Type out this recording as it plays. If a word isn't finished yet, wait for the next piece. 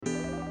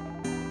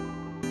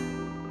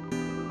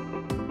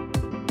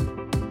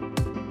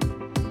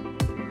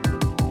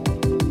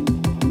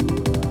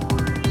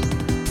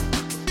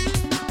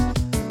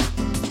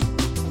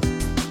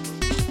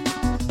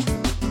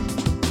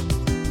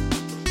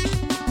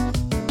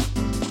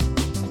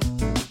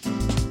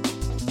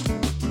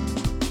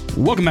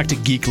Welcome back to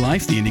Geek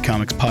Life, the Indie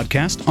Comics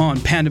podcast on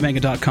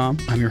pandamanga.com.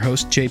 I'm your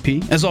host,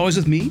 JP. As always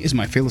with me is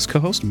my fearless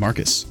co-host,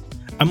 Marcus.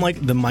 I'm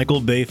like the Michael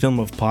Bay film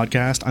of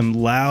podcast. I'm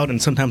loud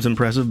and sometimes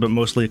impressive, but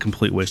mostly a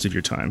complete waste of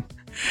your time.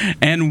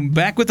 And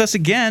back with us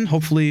again,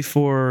 hopefully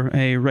for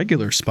a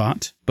regular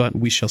spot, but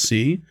we shall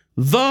see,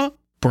 the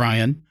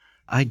Brian.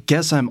 I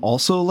guess I'm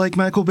also like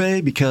Michael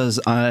Bay because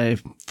I'm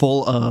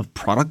full of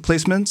product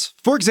placements.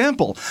 For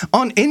example,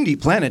 on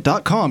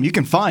IndiePlanet.com, you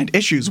can find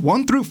issues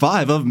 1 through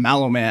 5 of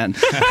Mallow Man,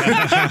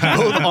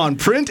 both on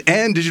print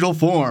and digital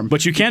form.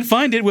 But you can't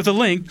find it with a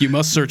link. You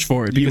must search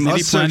for it because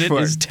Indie Planet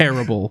is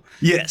terrible.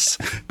 Yes.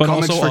 But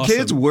Comics also for awesome.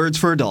 kids, words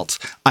for adults.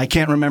 I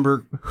can't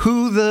remember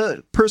who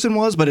the person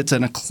was, but it's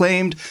an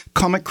acclaimed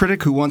comic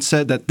critic who once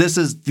said that this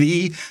is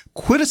the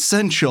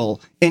quintessential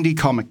indie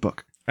comic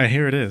book. I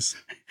hear it is.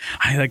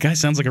 That guy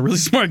sounds like a really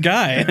smart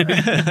guy.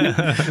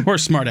 Or a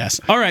smart ass.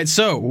 All right,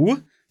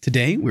 so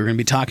today we're going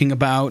to be talking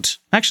about,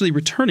 actually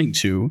returning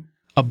to,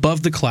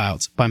 Above the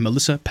Clouds by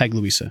Melissa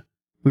Pagluisa.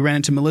 We ran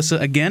into Melissa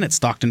again at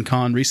Stockton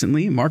Con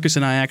recently. Marcus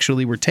and I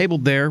actually were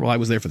tabled there. Well, I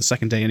was there for the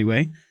second day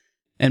anyway.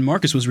 And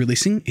Marcus was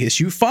releasing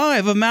issue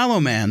 5 of Mallow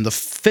Man, the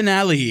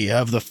finale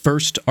of the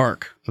first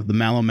arc of the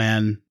Mallow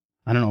Man.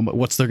 I don't know, but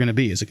what's there going to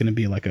be? Is it going to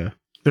be like a...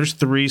 There's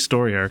 3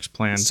 story arcs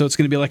planned. So it's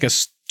going to be like a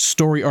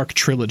story arc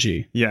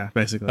trilogy. Yeah,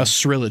 basically. A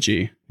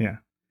trilogy. Yeah.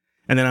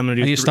 And then I'm going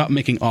to do... I need to stop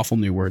making awful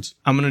new words.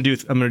 I'm going to do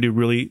 3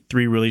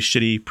 really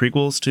shitty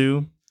prequels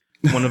too.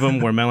 One of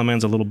them where Mallow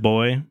Man's a little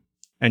boy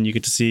and you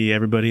get to see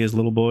everybody as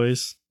little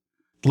boys.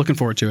 Looking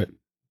forward to it.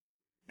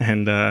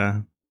 And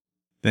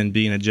then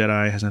being a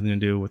Jedi has nothing to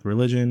do with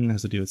religion,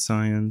 has to do with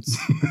science.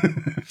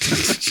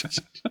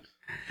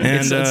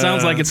 And it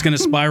sounds like it's going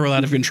to spiral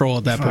out of control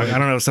at that point. I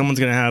don't know. Someone's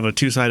going to have a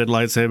 2-sided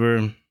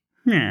lightsaber.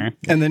 And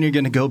then you're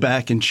going to go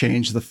back and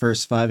change the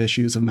first 5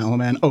 issues of Mallow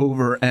Man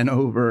over and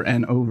over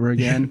and over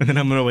again. And then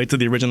I'm going to wait till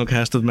the original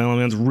cast of Mallow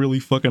Man's really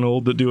fucking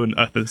old to do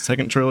the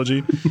second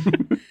trilogy.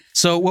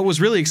 So what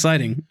was really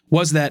exciting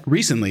was that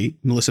recently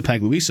Melissa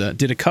Pagluisa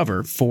did a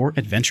cover for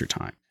Adventure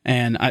Time.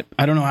 And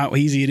I don't know how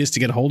easy it is to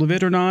get a hold of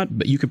it or not,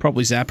 but you could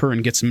probably zap her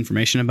and get some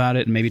information about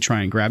it and maybe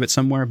try and grab it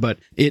somewhere. But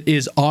it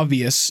is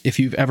obvious if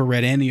you've ever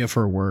read any of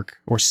her work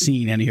or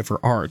seen any of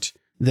her art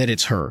that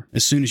it's her.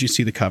 As soon as you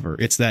see the cover,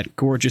 it's that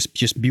gorgeous,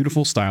 just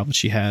beautiful style that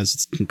she has.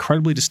 It's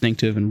incredibly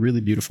distinctive and really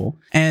beautiful.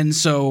 And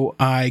so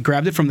I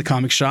grabbed it from the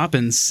comic shop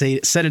and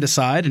set it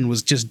aside and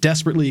was just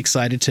desperately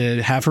excited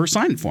to have her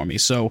sign it for me.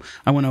 So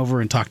I went over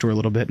and talked to her a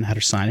little bit and had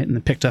her sign it and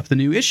then picked up the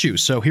new issue.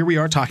 So here we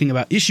are talking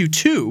about issue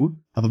 2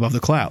 of Above the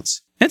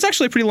Clouds. And it's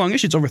actually a pretty long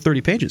issue. It's over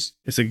 30 pages.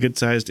 It's a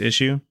good-sized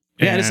issue.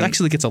 Yeah, it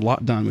actually gets a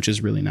lot done, which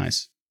is really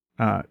nice.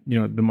 The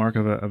mark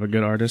of a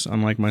good artist,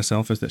 unlike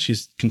myself, is that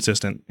she's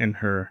consistent in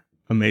her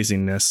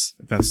amazingness,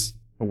 if that's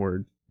a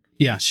word.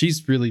 Yeah,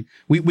 she's really...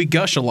 We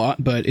gush a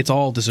lot, but it's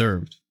all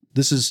deserved.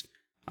 This is,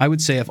 I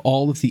would say, of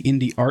all of the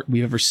indie art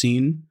we've ever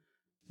seen,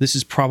 this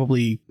is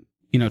probably,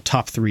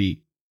 top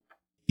 3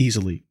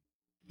 easily.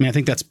 I mean, I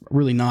think that's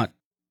really not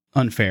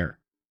unfair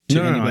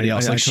to anybody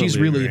else. I she's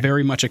totally really agree.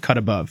 very much a cut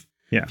above.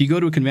 Yeah. If you go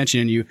to a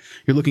convention and you're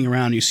looking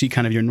around, you see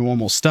kind of your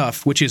normal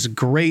stuff, which is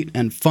great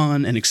and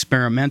fun and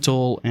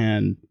experimental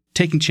and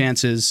taking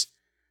chances,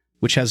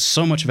 which has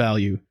so much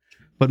value.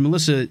 But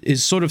Melissa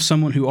is sort of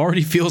someone who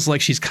already feels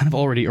like she's kind of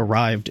already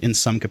arrived in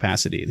some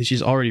capacity. That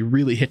she's already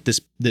really hit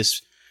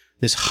this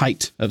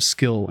height of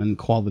skill and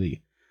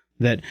quality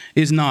that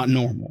is not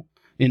normal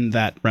in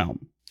that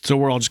realm. So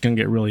we're all just going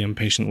to get really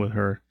impatient with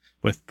her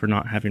for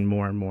not having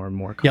more and more and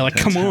more content. Yeah, like,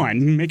 come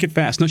on, make it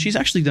fast. No, she's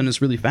actually done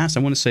this really fast. I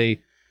want to say,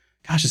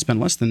 gosh, it's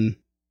been less than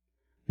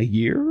a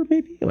year,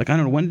 maybe? Like, I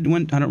don't know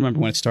when I don't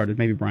remember when it started.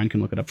 Maybe Brian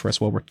can look it up for us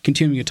while we're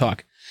continuing to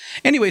talk.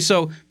 Anyway,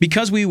 so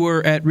because we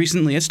were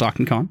recently at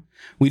Stockton Con,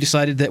 we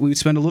decided that we would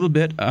spend a little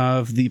bit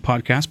of the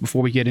podcast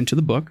before we get into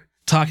the book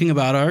talking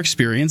about our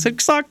experience at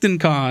Stockton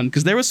Con,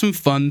 because there was some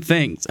fun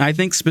things. I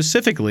think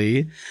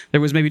specifically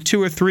there was maybe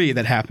 2 or 3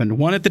 that happened.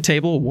 One at the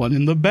table, one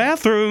in the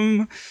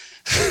bathroom,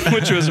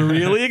 which was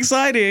really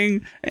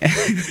exciting.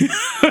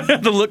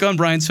 The look on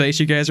Brian's face,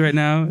 you guys, right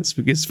now, it's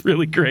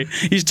really great.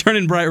 He's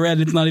turning bright red.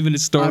 It's not even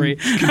his story.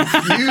 I'm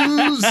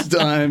confused.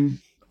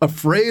 I'm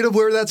afraid of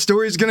where that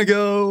story's going to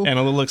go. And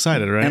a little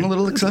excited, right? And a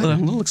little excited. A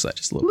little excited.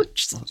 Just a little bit.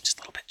 Just a little bit.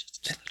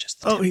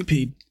 Oh, he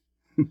peed.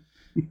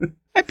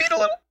 I peed a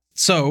little.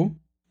 So,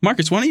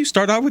 Marcus, why don't you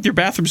start off with your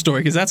bathroom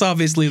story? Because that's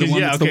obviously the one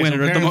that's the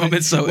winner at the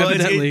moment. So,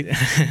 evidently.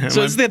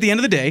 So, it's at the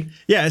end of the day.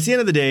 Yeah, it's the end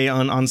of the day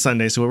on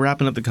Sunday. So, we're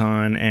wrapping up the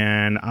con.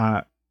 And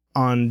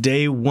on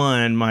day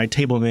 1, my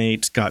table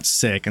mate got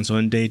sick. And so,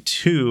 on day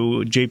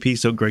 2, JP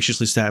so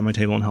graciously sat at my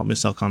table and helped me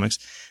sell comics.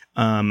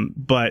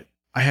 But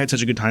I had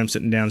such a good time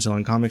sitting down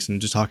selling comics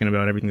and just talking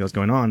about everything that was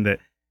going on that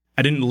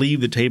I didn't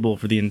leave the table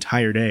for the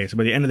entire day. So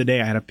by the end of the day,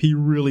 I had to pee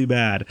really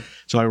bad.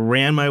 So I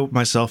ran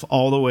myself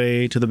all the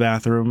way to the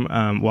bathroom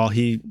while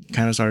he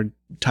kind of started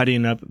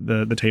tidying up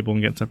the table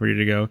and getting stuff ready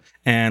to go.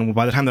 And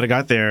by the time that I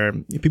got there,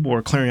 people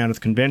were clearing out of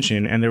the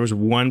convention, and there was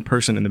one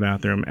person in the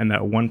bathroom, and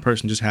that one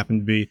person just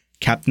happened to be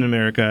Captain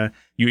America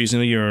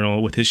using a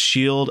urinal with his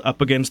shield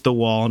up against the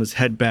wall and his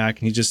head back,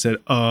 and he just said,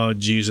 "Oh,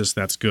 Jesus,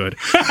 that's good."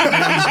 And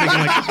I'm just thinking,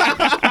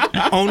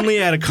 like, only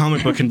at a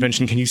comic book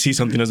convention can you see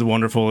something as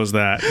wonderful as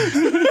that.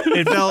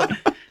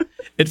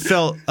 It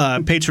felt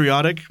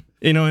patriotic,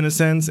 in a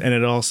sense, and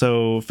it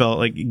also felt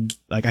like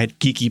I had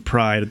geeky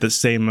pride at the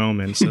same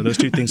moment. So those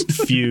two things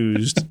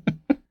fused.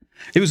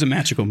 It was a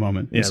magical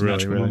moment. It was a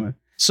magical moment.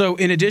 So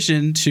in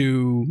addition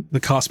to the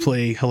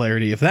cosplay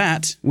hilarity of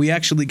that, we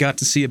actually got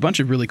to see a bunch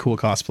of really cool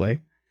cosplay.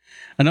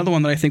 Another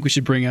one that I think we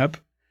should bring up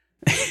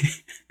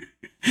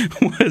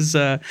was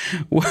I'm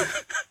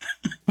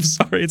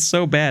sorry, it's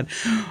so bad.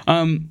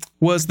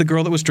 Was the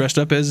girl that was dressed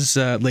up as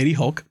Lady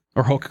Hulk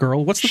or Hulk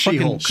Girl? What's the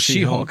She-Hulk. fucking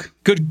She-Hulk?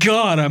 Good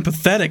God, I'm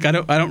pathetic. I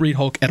don't read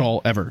Hulk at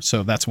all ever,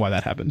 so that's why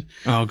that happened.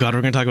 Oh God,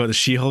 we're gonna talk about the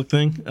She-Hulk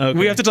thing. Okay.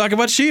 We have to talk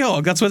about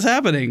She-Hulk. That's what's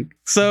happening.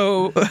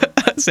 So,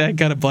 see, I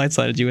kind of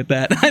blindsided you with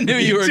that. I knew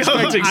you were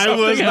expecting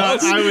something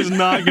else. I was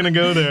not gonna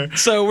go there.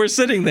 So we're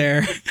sitting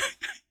there,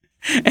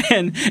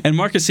 and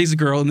Marcus sees a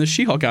girl in the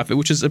She-Hulk outfit,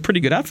 which is a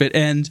pretty good outfit,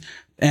 and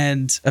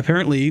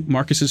apparently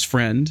Marcus's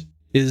friend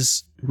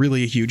is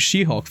really a huge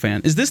She-Hulk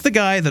fan. Is this the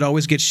guy that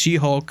always gets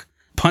She-Hulk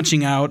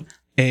punching out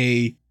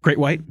a Great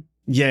White?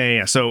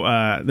 Yeah. So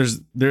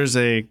there's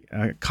a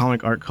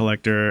comic art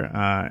collector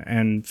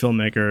and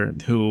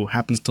filmmaker who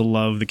happens to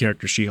love the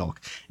character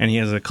She-Hulk, and he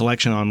has a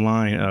collection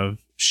online of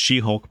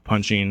She-Hulk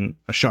punching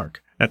a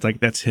shark.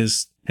 That's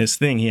his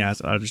thing. He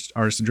has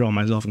artists to draw,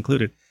 myself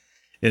included,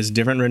 is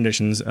different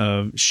renditions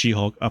of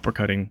She-Hulk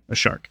uppercutting a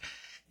shark.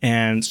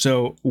 And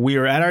so we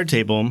were at our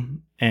table,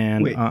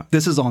 and Wait,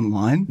 this is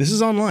online? this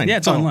is online. Yeah,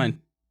 it's online.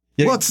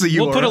 Yeah. What's the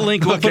URL? We'll put a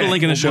link. We'll put a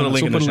link in the show We'll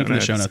notes. put We'll a put a link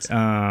link in the show notes.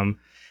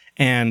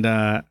 And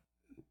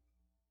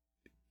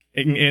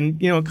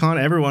Con,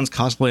 everyone's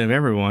cosplay of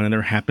everyone, and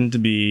there happened to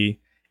be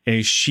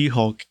a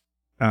She-Hulk,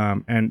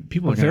 and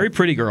people A very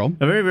pretty girl.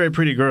 a very, very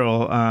pretty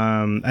girl.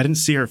 I didn't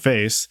see her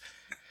face.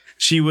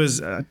 She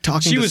was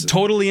talking. She was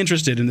totally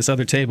interested in this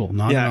other table,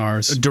 not in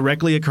ours.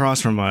 Directly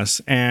across from us,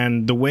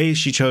 and the way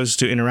she chose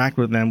to interact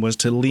with them was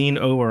to lean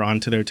over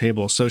onto their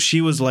table. So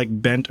she was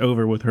like bent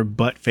over with her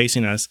butt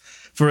facing us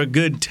for a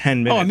good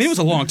 10 minutes. Oh, I mean, it was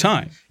a long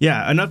time.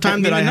 Yeah, enough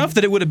time enough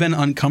that it would have been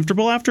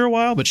uncomfortable after a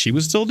while, but she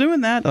was still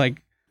doing that.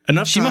 Like,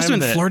 enough. she must have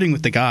been flirting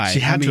with the guy. She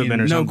had to have been,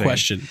 or no something.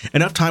 question.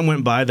 Enough time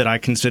went by that I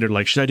considered,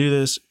 like, should I do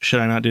this? Should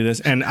I not do this?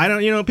 And I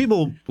don't,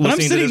 people. But I'm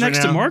listening sitting to this next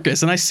right to now,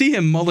 Marcus, and I see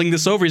him mulling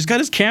this over. He's got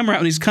his camera out,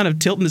 and he's kind of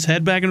tilting his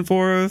head back and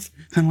forth.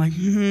 I'm like,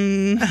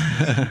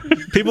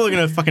 People are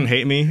gonna fucking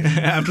hate me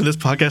after this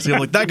podcast. They're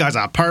like, that guy's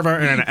a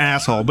pervert and an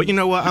asshole. But you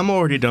know what? I'm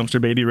already dumpster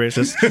baby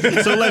racist.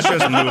 So let's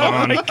just move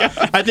on.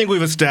 I think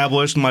we've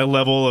established my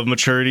level of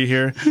maturity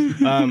here.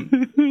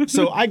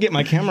 So I get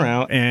my camera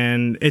out,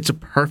 and it's a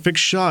perfect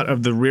shot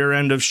of the rear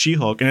end of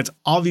She-Hulk, and it's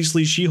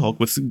obviously She-Hulk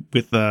with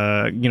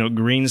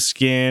green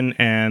skin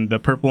and the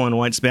purple and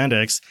white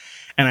spandex.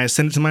 And I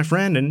sent it to my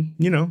friend, and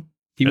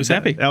he was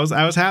happy. I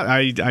was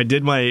happy. I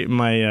did my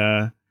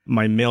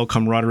male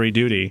camaraderie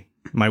duty,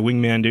 my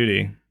wingman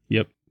duty.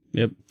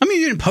 Yep. I mean,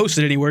 you didn't post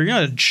it anywhere. You're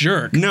not a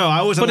jerk. No,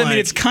 I wasn't. But I mean,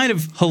 it's kind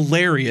of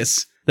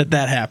hilarious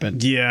that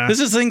happened. Yeah. This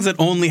is things that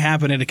only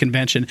happen at a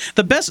convention.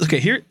 The best, okay,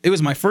 here, it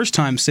was my first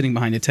time sitting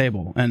behind a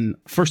table. And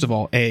first of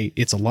all, A,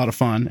 it's a lot of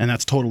fun, and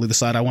that's totally the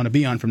side I want to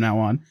be on from now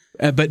on.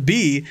 But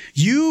B,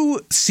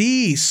 you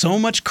see so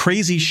much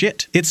crazy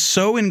shit. It's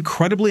so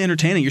incredibly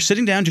entertaining. You're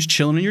sitting down, just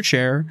chilling in your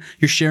chair.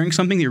 You're sharing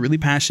something that you're really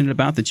passionate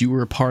about that you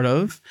were a part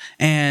of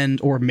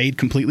or made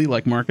completely,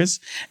 like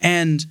Marcus.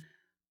 And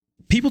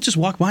people just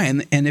walk by,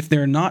 and if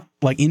they're not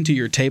like into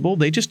your table,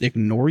 they just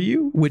ignore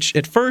you, which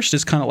at first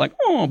is kind of like,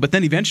 oh, but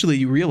then eventually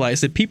you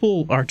realize that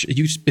people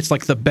it's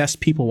like the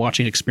best people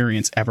watching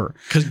experience ever.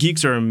 Because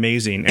geeks are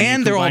amazing.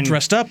 And they're all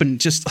dressed up and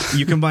just...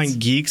 you combine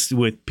geeks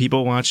with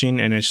people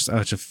watching, and it's just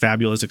such a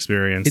fabulous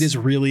experience. It is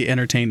really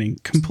entertaining.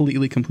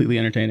 Completely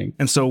entertaining.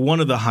 And so one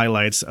of the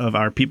highlights of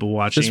our people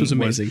watching This was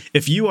amazing.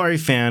 If you are a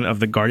fan of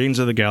the Guardians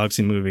of the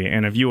Galaxy movie,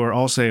 and if you are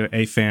also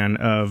a fan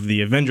of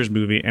the Avengers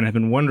movie and have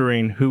been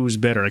wondering who's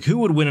better, like who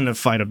would win in a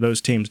fight of those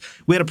teams,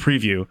 we had a preview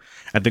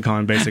at the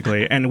con,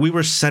 basically, and we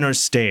were center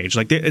stage.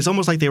 Like it's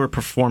almost like they were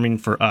performing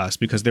for us,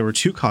 because there were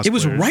two cosplayers. It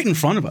was right in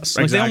front of us.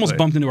 Like they almost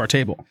bumped into our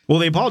table. Well,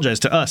 they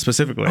apologized to us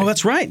specifically. Oh,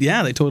 that's right.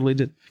 Yeah, they totally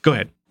did. Go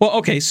ahead. Well,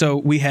 okay, so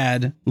we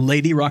had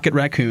Lady Rocket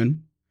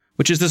Raccoon,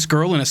 which is this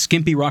girl in a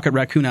skimpy Rocket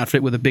Raccoon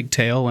outfit with a big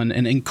tail and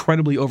an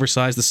incredibly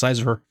oversized, the size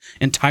of her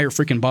entire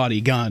freaking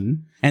body,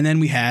 gun. And then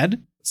we had...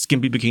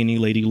 skimpy bikini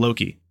Lady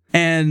Loki.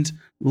 And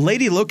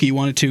Lady Loki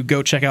wanted to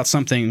go check out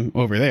something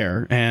over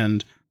there,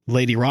 and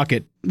Lady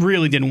Rocket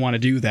really didn't want to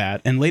do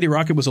that. And Lady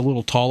Rocket was a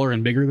little taller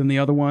and bigger than the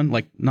other one.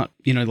 Like, not,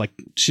 like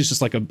she's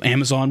just like an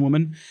Amazon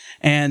woman.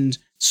 And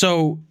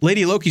so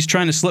Lady Loki's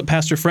trying to slip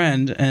past her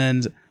friend,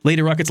 and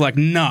Lady Rocket's like,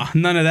 nah,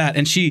 none of that.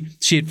 And she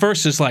at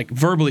first is like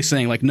verbally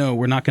saying like, no,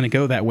 we're not going to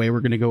go that way.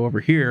 We're going to go over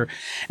here.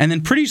 And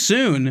then pretty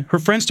soon her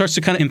friend starts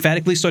to kind of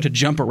emphatically start to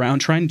jump around,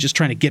 trying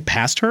to get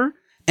past her.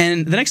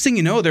 And the next thing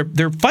you know,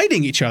 they're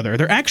fighting each other.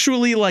 They're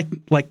actually like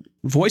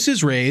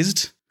voices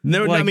raised.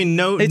 No, Like, I mean,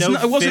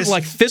 it wasn't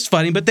like fist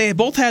fighting, but they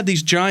both had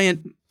these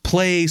giant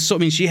plays. So I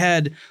mean, she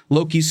had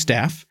Loki's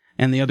staff,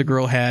 and the other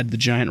girl had the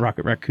giant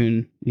Rocket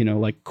Raccoon,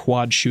 like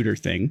quad shooter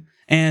thing.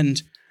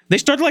 And they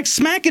started like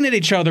smacking at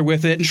each other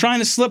with it and trying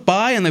to slip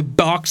by, and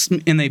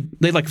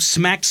they like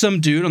smacked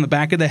some dude on the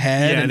back of the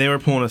head. Yeah, they were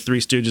pulling a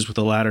Three Stooges with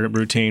a ladder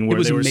routine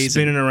where they were amazing.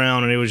 spinning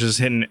around, and it was just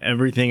hitting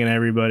everything and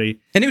everybody.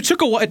 And it took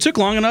it took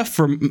long enough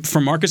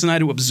for Marcus and I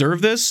to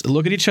observe this,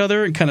 look at each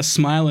other, and kind of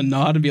smile and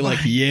nod and be like,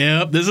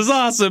 "Yep, this is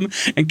awesome,"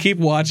 and keep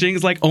watching.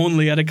 It's like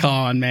only at a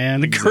con,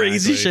 man. The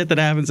crazy shit that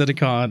happens at a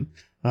con.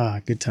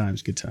 Good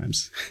times, good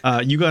times.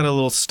 You got a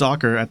little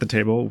stalker at the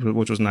table,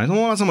 which was nice.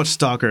 Well, not so much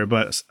stalker,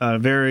 but a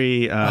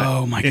very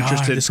oh my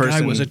interested God, this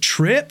person guy was a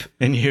trip.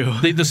 in you.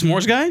 The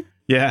s'mores guy?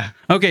 Yeah.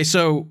 Okay,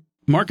 so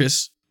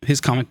Marcus,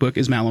 his comic book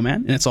is Mallow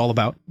Man, and it's all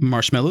about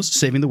marshmallows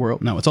saving the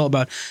world. No, it's all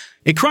about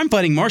a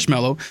crime-fighting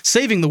marshmallow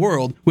saving the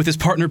world with his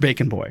partner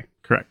Bacon Boy.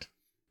 Correct.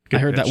 I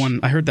heard that one.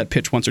 I heard that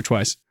pitch once or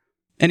twice.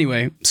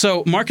 Anyway,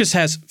 so Marcus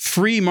has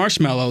free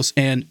marshmallows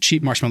and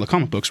cheap marshmallow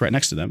comic books right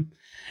next to them.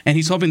 And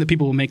he's hoping that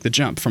people will make the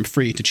jump from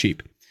free to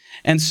cheap.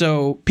 And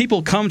so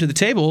people come to the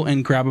table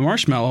and grab a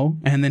marshmallow,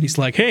 and then he's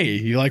like, hey,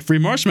 you like free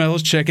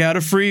marshmallows? Check out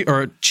a free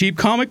or a cheap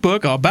comic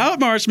book about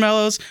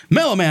marshmallows.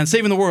 Mallow Man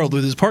saving the world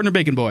with his partner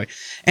Bacon Boy.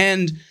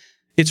 And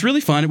it's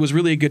really fun. It was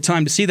really a good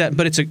time to see that.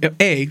 But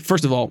it's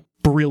first of all,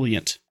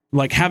 brilliant.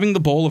 Like having the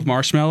bowl of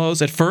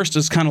marshmallows at first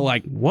is kind of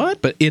like,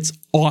 what? But it's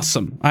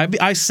awesome.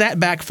 I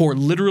sat back for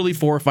literally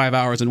 4 or 5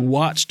 hours and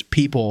watched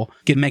people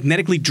get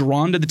magnetically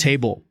drawn to the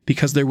table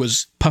because there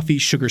was puffy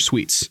sugar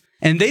sweets.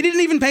 And they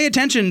didn't even pay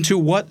attention to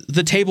what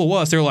the table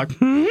was. They were like,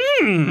 I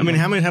mean,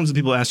 how many times do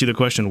people ask you the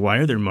question, why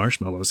are there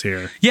marshmallows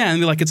here? Yeah,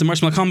 and they're like, it's a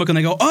marshmallow comic book, and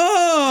they go,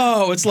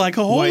 oh, it's like,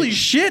 holy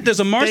shit, there's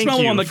a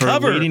marshmallow on the cover.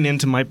 Thank you for leading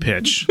into my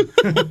pitch.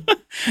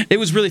 It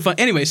was really fun.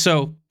 Anyway,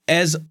 so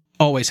as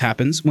always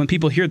happens, when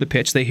people hear the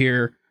pitch, they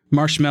hear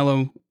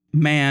Marshmallow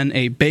Man,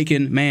 a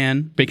Bacon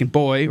Man, Bacon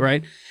Boy,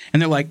 right?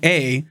 And they're like,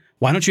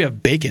 why don't you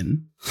have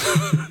bacon?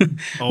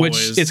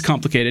 Which is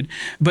complicated.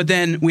 But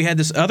then we had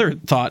this other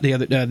thought the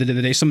other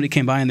day. Somebody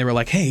came by and they were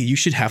like, hey, you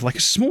should have like a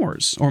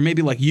s'mores, or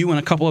maybe like you and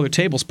a couple other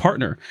tables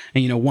partner.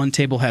 And one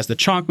table has the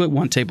chocolate,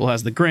 one table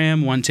has the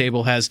graham, one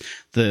table has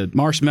the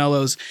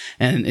marshmallows,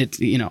 and it's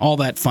all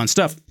that fun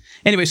stuff.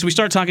 Anyway, so we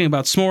started talking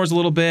about s'mores a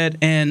little bit,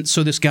 and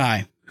so this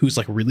guy who's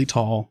like really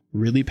tall,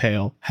 really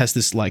pale, has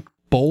this like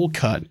bowl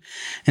cut,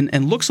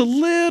 and looks a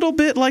little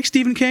bit like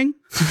Stephen King.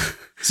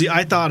 See,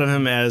 I thought of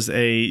him as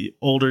a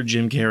older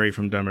Jim Carrey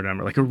from Dumb and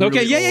Dumber, like a really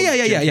okay,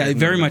 yeah,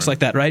 very much like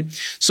that, right?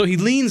 So he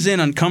leans in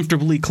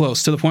uncomfortably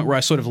close to the point where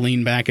I sort of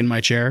lean back in my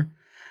chair,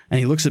 and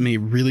he looks at me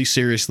really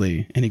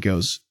seriously, and he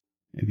goes,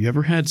 "Have you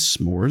ever had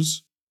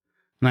s'mores?"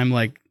 And I'm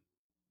like,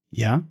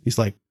 "Yeah." He's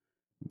like,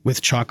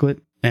 "With chocolate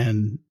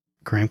and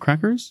graham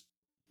crackers?"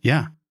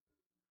 "Yeah."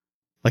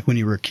 "Like when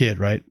you were a kid,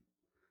 right?"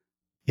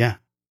 "Yeah."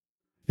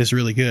 "It's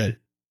really good."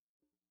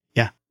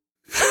 "Yeah."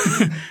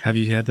 Have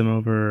you had them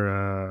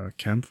over a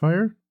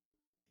campfire?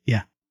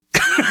 Yeah.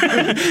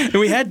 And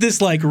we had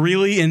this like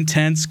really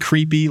intense,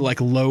 creepy, like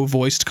low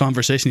voiced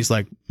conversation. He's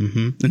like,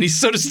 and he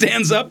sort of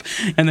stands up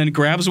and then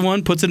grabs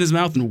one, puts it in his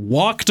mouth, and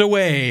walked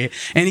away.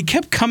 And he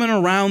kept coming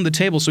around the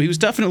table. So he was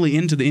definitely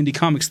into the indie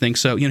comics thing.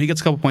 So, he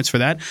gets a couple points for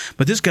that.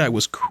 But this guy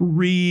was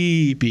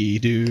creepy,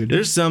 dude.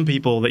 There's some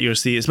people that you'll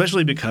see,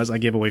 especially because I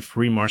give away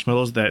free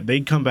marshmallows, that they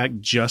come back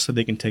just so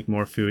they can take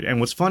more food. And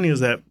what's funny is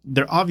that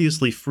they're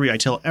obviously free. I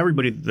tell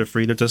everybody that they're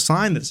free. There's a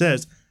sign that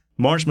says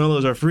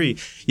marshmallows are free,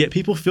 yet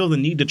people feel the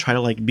need to try to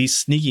like be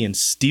sneaky and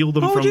steal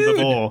them from the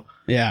bowl.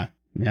 Yeah.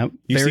 Yep.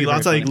 You see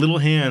lots of like little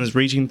hands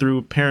reaching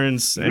through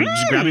parents and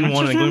just grabbing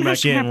one and going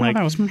back in, like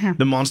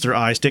the monster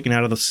eye sticking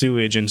out of the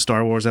sewage in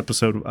Star Wars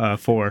Episode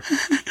 4.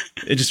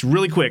 It just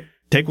really quick.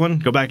 Take one,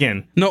 go back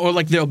in. No, or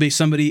like there'll be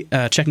somebody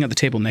checking out the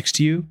table next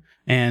to you,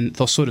 and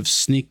they'll sort of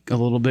sneak a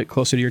little bit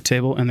closer to your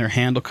table, and their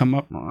hand will come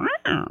up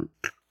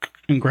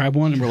and grab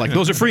one, and we're like,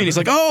 those are free. And he's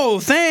like,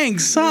 oh,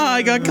 thanks.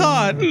 I got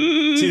caught.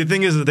 See, the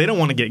thing is that they don't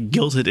want to get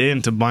guilted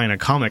into buying a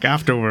comic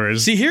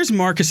afterwards. See, here's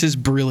Marcus's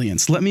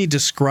brilliance. Let me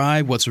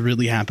describe what's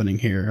really happening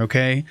here,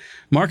 okay?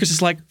 Marcus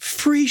is like,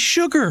 free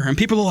sugar. And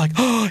people are like,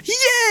 oh,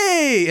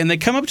 yay! And they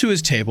come up to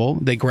his table,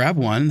 they grab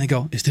one, and they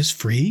go, is this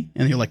free?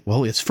 And you're like,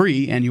 well, it's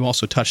free, and you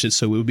also touched it,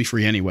 so it would be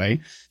free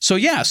anyway. So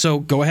yeah, so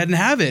go ahead and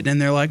have it.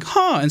 And they're like,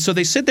 huh. And so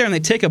they sit there and they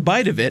take a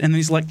bite of it, and then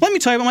he's like, let me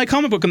tell you about my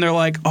comic book. And they're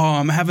like, oh,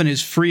 I'm having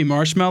his free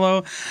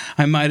marshmallow.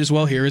 I might as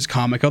well hear his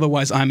comic,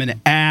 otherwise I'm an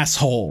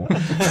asshole.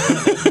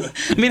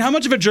 I mean, how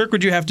much of a jerk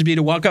would you have to be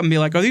to walk up and be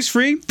like, "Are these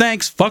free?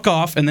 Thanks, fuck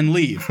off," and then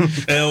leave?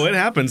 Oh, it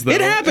happens though.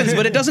 It happens,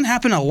 but it doesn't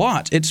happen a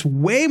lot. It's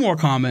way more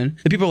common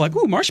that people are like,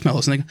 "Ooh,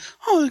 marshmallows," and they go,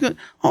 "Oh, good.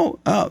 Oh,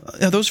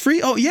 are those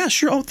free? Oh, yeah,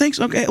 sure. Oh, thanks.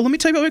 Okay, let me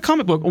tell you about my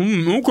comic book.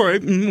 Okay,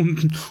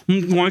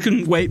 I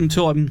can wait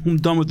until I'm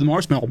done with the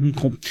marshmallow."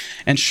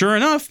 And sure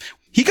enough,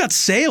 he got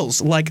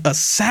sales like a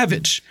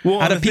savage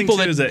out of people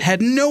that had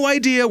no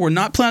idea, were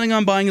not planning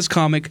on buying his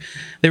comic.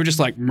 They were just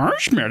like,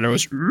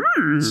 marshmallows.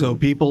 So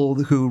people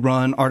who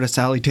run Artist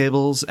Alley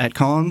tables at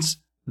cons,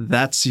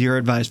 that's your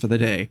advice for the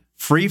day.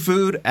 Free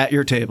food at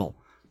your table.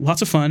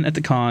 Lots of fun at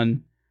the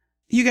con.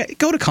 You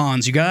go to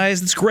cons, you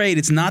guys. It's great.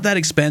 It's not that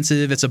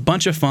expensive. It's a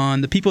bunch of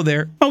fun. The people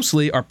there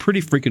mostly are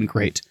pretty freaking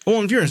great.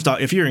 Well,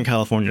 if you're in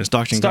California,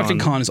 Stockton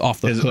Con is off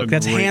the hook.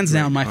 That's hands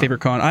down my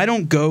favorite con. I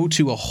don't go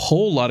to a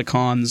whole lot of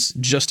cons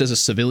just as a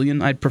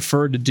civilian. I'd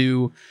prefer to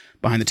do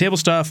behind the table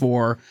stuff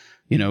or,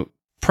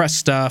 press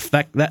stuff.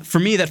 That for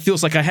me, that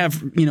feels like I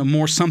have,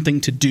 more something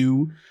to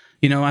do.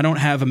 I don't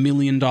have $1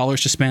 million to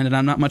spend, and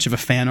I'm not much of a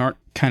fan art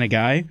kind of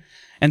guy.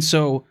 And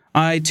so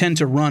I tend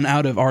to run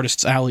out of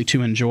Artist's Alley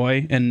to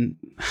enjoy. And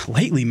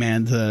lately,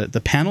 man,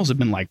 the panels have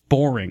been like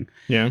boring.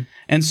 Yeah.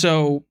 And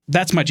so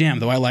that's my jam,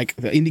 though. I like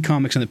the indie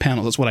comics and the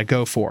panels. That's what I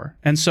go for.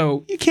 And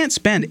so you can't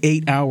spend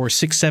 8 hours,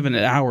 6, 7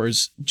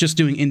 hours just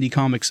doing indie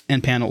comics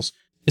and panels,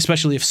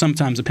 especially if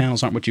sometimes the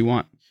panels aren't what you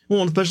want.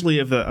 Well, especially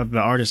if the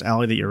Artist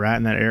Alley that you're at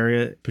in that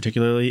area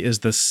particularly is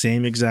the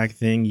same exact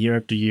thing year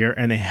after year,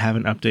 and they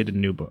haven't updated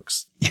new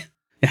books.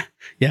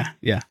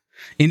 Yeah.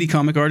 Indie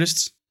comic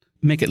artists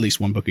make at least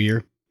one book a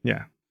year.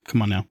 Yeah.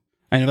 Come on now.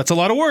 I know that's a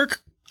lot of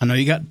work. I know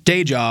you got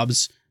day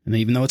jobs, and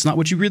even though it's not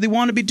what you really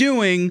want to be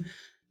doing,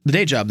 the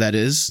day job, that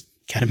is,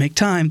 got to make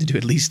time to do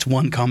at least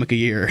one comic a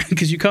year.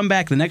 Because you come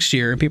back the next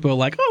year, and people are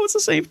like, oh, it's the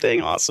same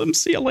thing. Awesome.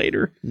 See you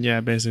later.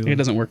 Yeah, basically. It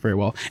doesn't work very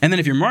well. And then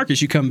if you're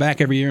Marcus, you come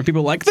back every year, and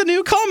people are like, the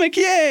new comic,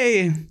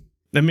 yay!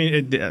 I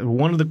mean,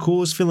 one of the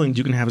coolest feelings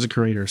you can have as a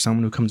creator,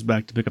 someone who comes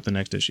back to pick up the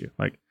next issue.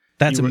 Like,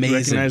 that's you amazing.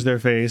 Recognize their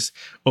face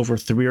over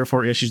 3 or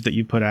 4 issues that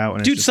you put out.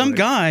 And dude, some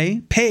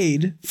guy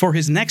paid for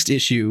his next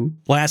issue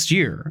last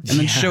year and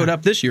then showed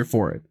up this year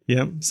for it.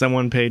 Yep.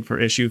 Someone paid for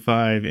issue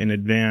 5 in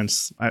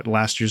advance at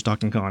last year's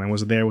Stockton Con and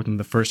was there within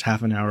the first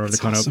half an hour of the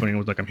con opening and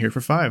was like, I'm here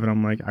for 5. And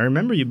I'm like, I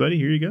remember you, buddy.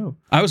 Here you go.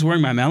 I was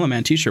wearing my Mallow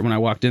Man t-shirt when I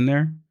walked in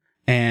there,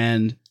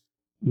 and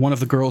one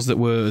of the girls that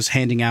was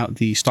handing out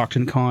the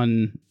Stockton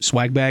Con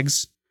swag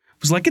bags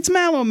was like, it's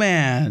Mallow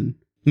Man.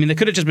 I mean, they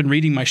could have just been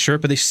reading my shirt,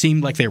 but they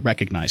seemed like they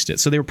recognized it.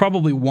 So they were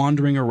probably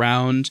wandering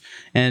around,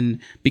 and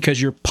because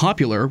you're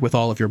popular with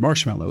all of your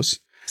marshmallows.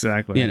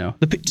 Exactly.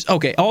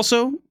 Okay,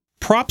 also,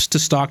 props to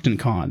Stockton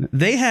Con.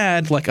 They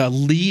had like a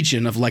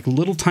legion of like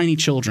little tiny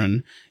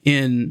children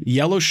in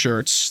yellow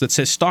shirts that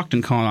says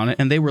Stockton Con on it,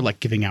 and they were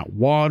like giving out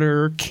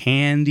water,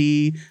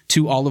 candy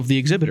to all of the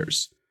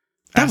exhibitors.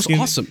 That was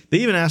awesome. They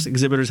even asked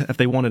exhibitors if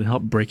they wanted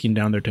help breaking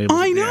down their tables.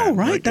 I know,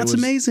 right? Like, that's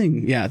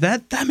amazing. Yeah,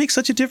 that makes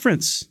such a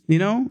difference.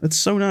 It's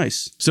so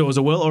nice. So it was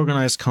a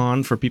well-organized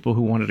con for people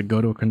who wanted to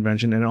go to a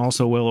convention, and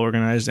also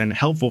well-organized and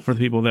helpful for the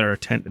people that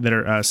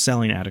are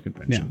selling at a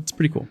convention. Yeah, it's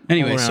pretty cool.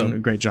 Anyway, a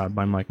great job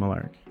by Mike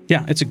Malarick.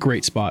 Yeah, it's a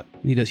great spot.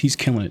 He's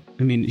killing it.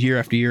 I mean, year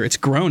after year, it's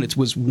grown. It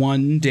was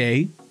one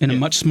day in a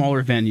much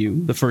smaller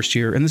venue the first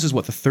year, and this is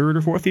what, the 3rd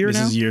or 4th year now?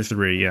 This is year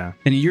 3, yeah.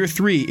 And in year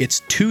 3, it's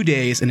 2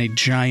 days in a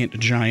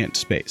giant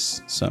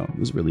space. So it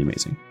was really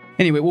amazing.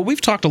 Anyway, well,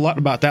 we've talked a lot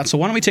about that, so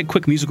why don't we take a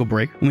quick musical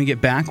break? When we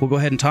get back, we'll go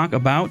ahead and talk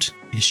about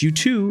issue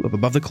 2 of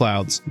Above the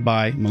Clouds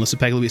by Melissa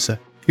Pagluisa.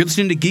 You're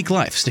listening to Geek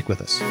Life. Stick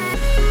with us.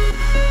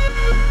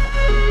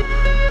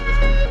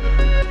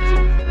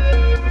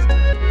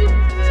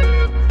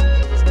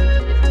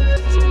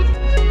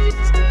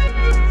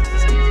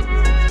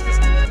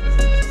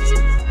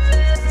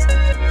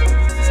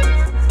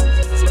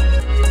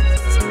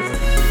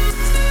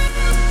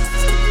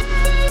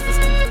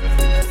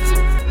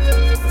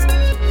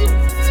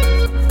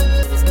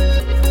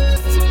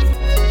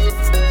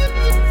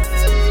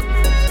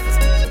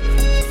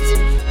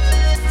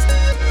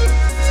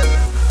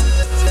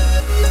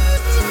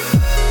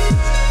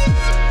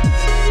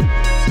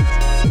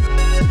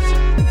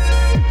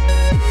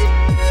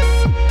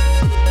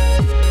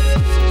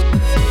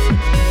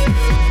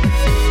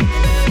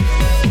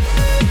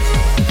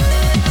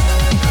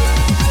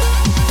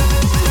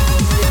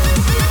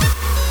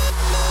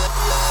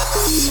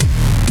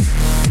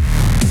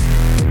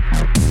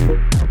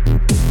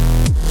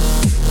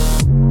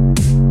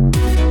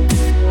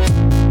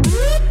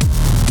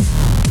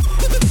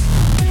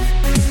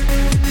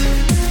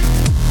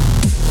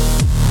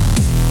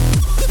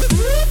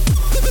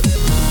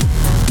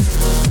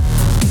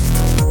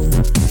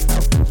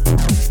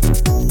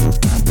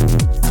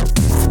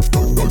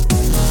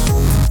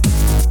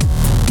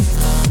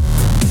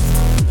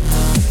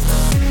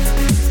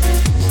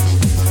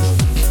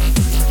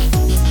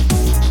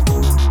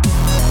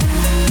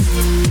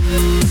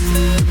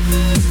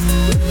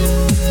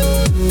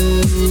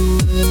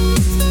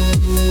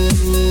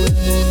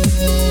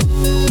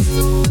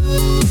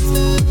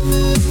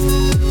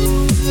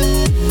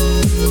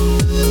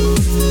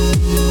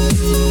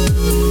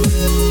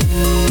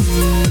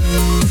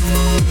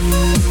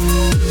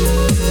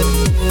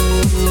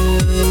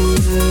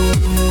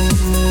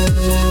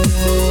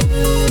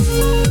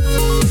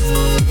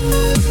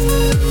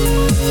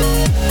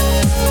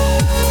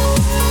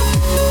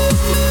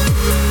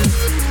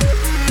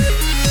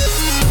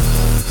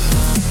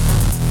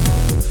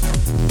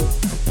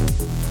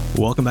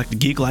 welcome back to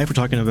Geek Life. We're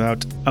talking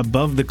about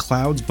Above the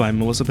Clouds by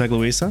Melissa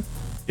Pegluisa,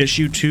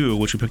 issue 2,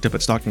 which we picked up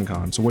at Stockton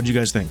Con. So what did you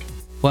guys think?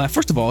 Well,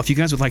 first of all, if you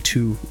guys would like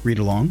to read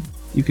along,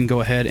 you can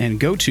go ahead and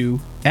go to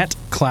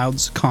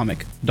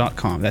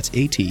 @cloudscomic.com. That's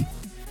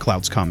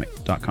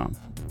cloudscomic.com.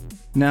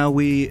 Now,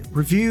 we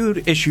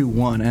reviewed issue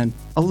 1 and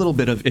a little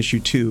bit of issue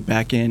 2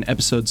 back in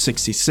episode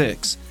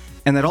 66,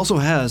 and that also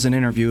has an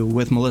interview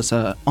with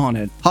Melissa on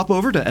it. Hop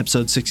over to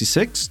episode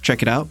 66,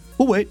 check it out.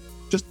 We'll wait.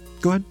 Just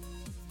go ahead.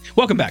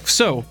 Welcome back.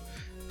 So,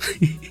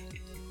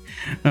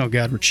 oh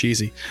god, we're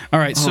cheesy.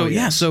 All right, so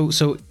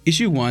so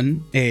issue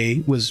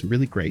 1A was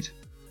really great.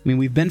 I mean,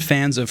 we've been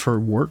fans of her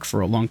work for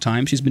a long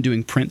time. She's been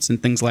doing prints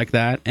and things like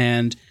that,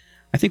 and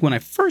I think when I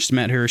first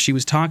met her, she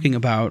was talking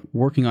about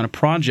working on a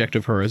project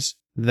of hers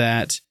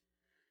that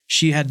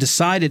she had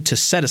decided to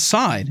set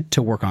aside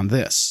to work on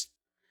this.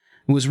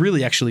 It was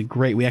really actually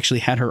great. We actually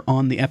had her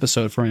on the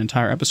episode for an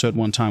entire episode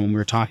one time when we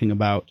were talking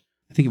about,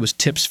 I think it was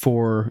tips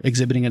for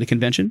exhibiting at a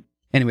convention.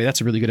 Anyway,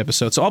 that's a really good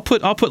episode. So I'll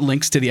put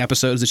links to the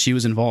episodes that she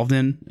was involved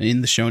in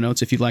the show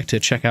notes if you'd like to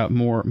check out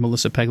more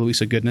Melissa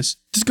Pegluisa goodness.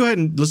 Just go ahead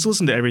and let's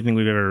listen to everything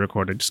we've ever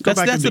recorded. Just go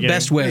back to that's the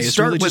best way.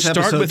 Start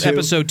with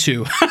episode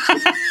 2.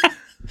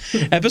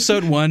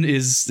 Episode 1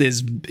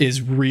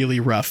 is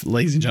really rough,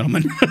 ladies and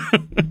gentlemen.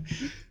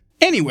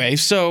 Anyway,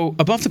 so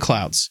Above the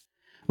Clouds.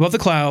 Above the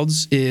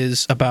Clouds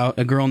is about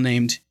a girl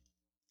named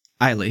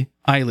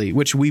Eiley,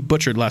 which we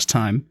butchered last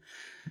time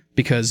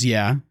because,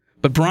 yeah.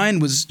 But Brian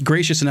was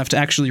gracious enough to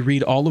actually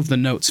read all of the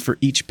notes for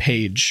each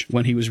page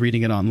when he was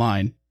reading it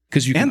online.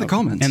 And the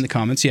comments. And the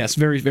comments, yes.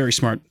 Very, very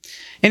smart.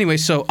 Anyway,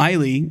 so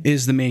Eiley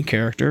is the main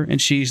character,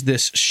 and she's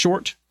this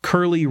short,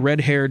 curly,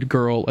 red-haired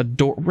girl.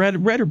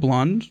 Red or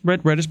blonde?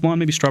 Reddish blonde,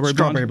 maybe strawberry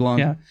blonde.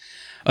 Yeah.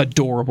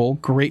 Adorable.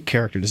 Great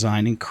character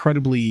design.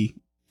 Incredibly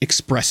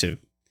expressive.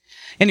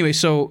 Anyway,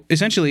 so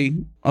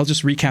essentially, I'll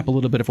just recap a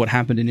little bit of what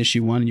happened in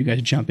issue 1, and you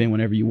guys jump in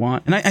whenever you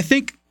want. And I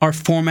think our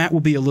format will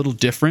be a little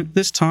different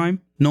this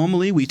time.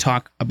 Normally, we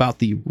talk about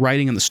the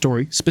writing and the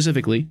story,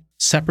 specifically,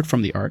 separate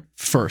from the art,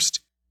 first.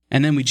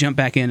 And then we jump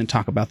back in and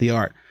talk about the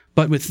art.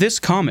 But with this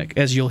comic,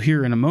 as you'll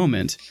hear in a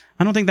moment,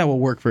 I don't think that will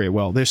work very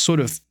well. They're sort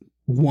of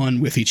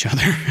one with each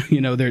other.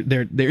 You know,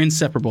 they're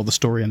inseparable, the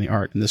story and the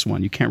art in this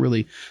one. You can't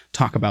really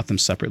talk about them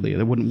separately.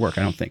 That wouldn't work,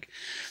 I don't think.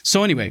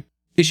 So anyway,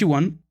 issue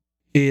 1.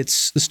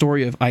 It's the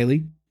story of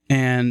Eiley,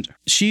 and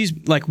she's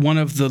like one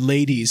of the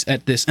ladies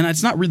at this, and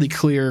it's not really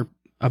clear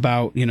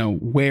about, you know,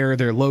 where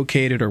they're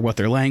located or what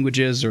their language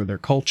is or their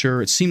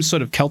culture. It seems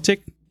sort of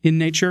Celtic in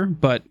nature,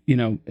 but, you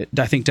know,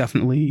 I think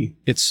definitely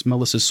it's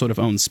Melissa's sort of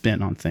own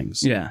spin on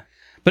things. Yeah.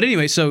 But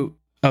anyway, so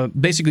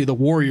basically the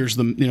warriors,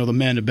 the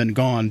men have been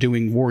gone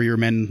doing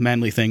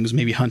manly things,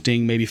 maybe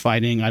hunting, maybe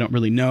fighting. I don't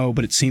really know,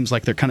 but it seems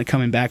like they're kind of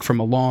coming back from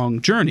a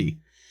long journey.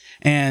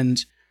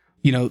 And,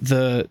 you know,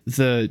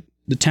 the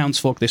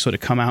townsfolk, they sort of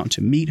come out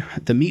to meet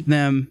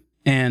them,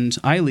 and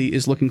Eiley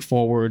is looking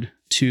forward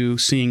to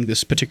seeing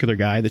this particular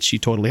guy that she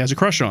totally has a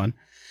crush on.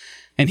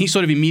 And he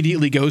sort of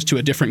immediately goes to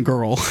a different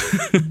girl,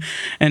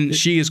 and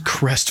she is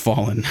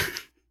crestfallen.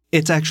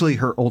 It's actually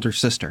her older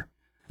sister.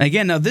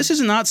 Again, now this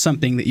is not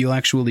something that you'll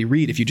actually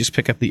read if you just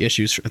pick up the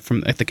issues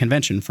from at the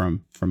convention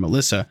from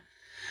Melissa,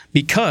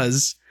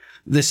 because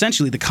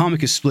essentially the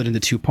comic is split into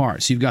 2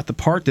 parts. You've got the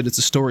part that it's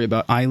a story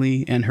about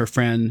Eiley and her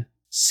friend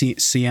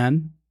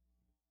Cian.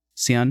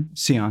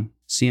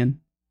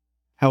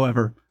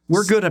 However,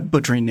 we're good at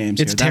butchering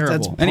names. It's here.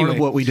 terrible. That's part of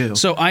what we do.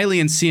 So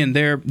Eiley and Cian,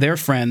 they're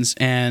friends,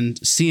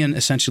 and Cian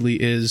essentially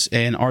is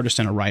an artist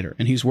and a writer,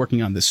 and he's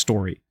working on this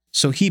story.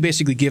 So he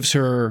basically gives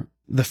her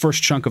the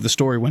first chunk of the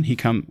story when he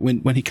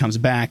comes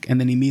back, and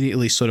then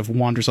immediately sort of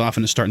wanders off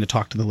and is starting to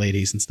talk to the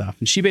ladies and stuff.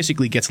 And she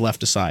basically gets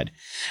left aside.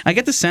 I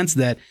get the sense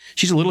that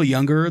she's a little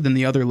younger than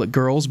the other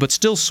girls, but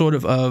still sort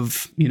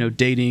of you know,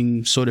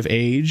 dating sort of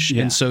age.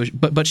 Yeah. And so,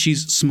 but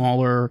she's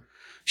smaller.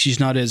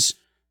 She's not as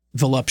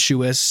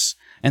voluptuous,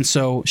 and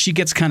so she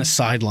gets kind of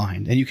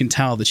sidelined, and you can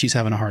tell that she's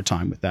having a hard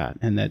time with that,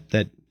 and that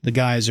the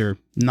guys are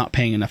not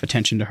paying enough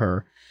attention to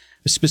her,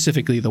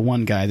 specifically the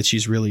one guy that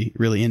she's really,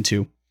 really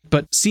into.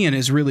 But Cian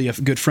is really a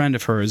good friend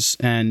of hers,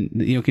 and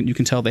you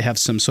can tell they have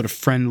some sort of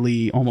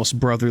friendly, almost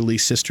brotherly,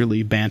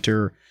 sisterly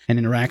banter and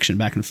interaction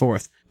back and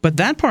forth. But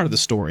that part of the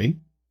story,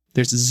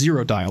 there's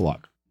 0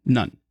 dialogue,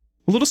 none.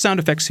 A little sound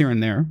effects here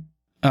and there,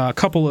 a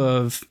couple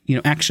of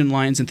action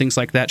lines and things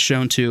like that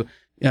shown to.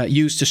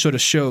 Used to sort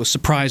of show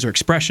surprise or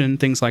expression,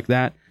 things like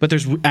that. But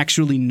there's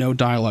actually no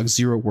dialogue,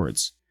 0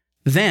 words.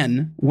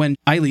 Then, when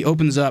Eiley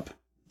opens up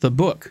the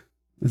book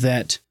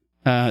that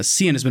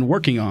Cian has been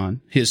working on,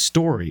 his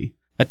story,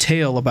 a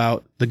tale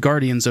about the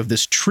guardians of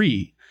this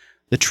tree,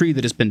 the tree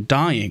that has been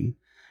dying,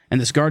 and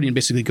this guardian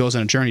basically goes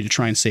on a journey to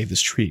try and save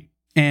this tree.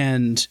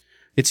 And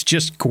it's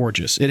just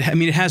gorgeous. It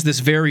has this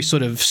very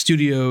sort of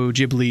Studio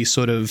Ghibli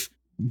sort of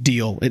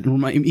deal. It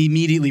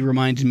immediately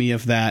reminded me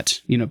of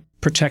that,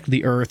 protect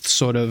the earth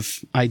sort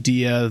of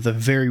idea, the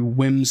very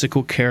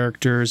whimsical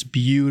characters,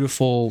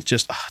 beautiful,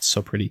 just, it's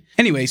so pretty.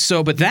 Anyway,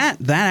 but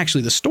that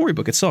actually, the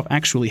storybook itself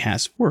actually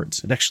has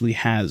words. It actually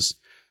has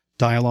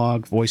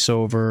dialogue,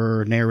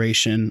 voiceover,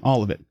 narration,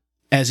 all of it.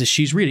 as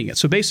she's reading it.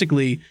 So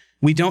basically,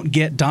 we don't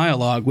get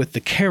dialogue with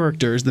the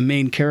characters, the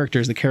main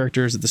characters, the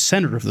characters at the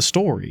center of the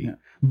story,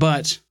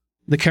 but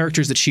the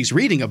characters that she's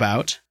reading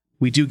about,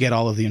 we do get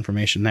all of the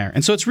information there.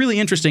 And so it's really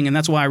interesting, and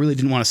that's why I really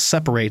didn't want to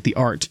separate the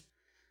art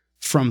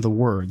from the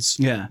words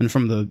and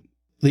from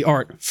the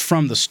art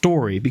from the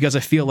story, because I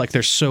feel like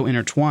they're so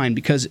intertwined,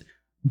 because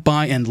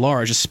by and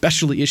large,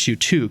 especially issue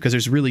 2, because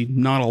there's really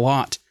not a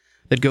lot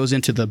that goes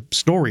into the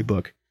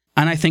storybook.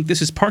 And I think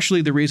this is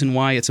partially the reason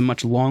why it's a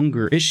much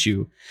longer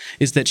issue,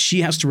 is that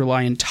she has to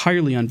rely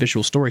entirely on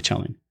visual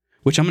storytelling,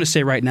 which I'm going to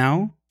say right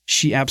now,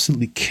 she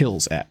absolutely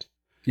kills at.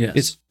 Yes.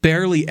 It's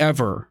barely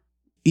ever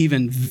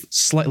even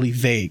slightly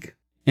vague.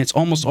 It's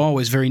almost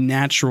always very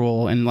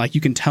natural, and like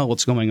you can tell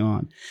what's going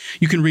on.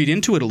 You can read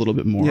into it a little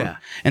bit more. Yeah.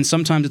 And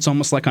sometimes it's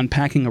almost like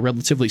unpacking a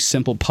relatively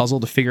simple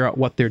puzzle to figure out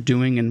what they're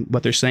doing and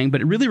what they're saying.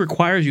 But it really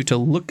requires you to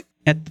look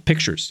at the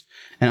pictures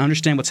and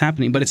understand what's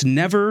happening. But it's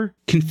never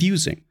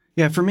confusing.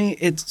 Yeah, for me,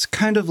 it's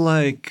kind of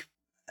like,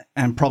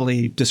 I'm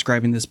probably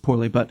describing this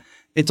poorly, but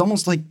it's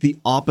almost like the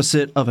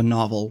opposite of a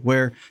novel,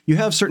 where you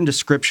have certain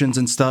descriptions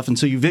and stuff, and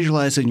so you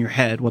visualize in your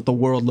head what the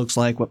world looks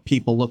like, what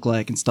people look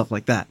like, and stuff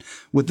like that.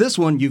 With this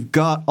one, you've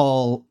got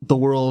all the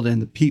world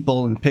and the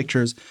people and the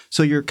pictures,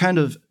 so you're kind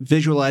of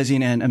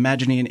visualizing and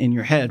imagining in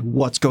your head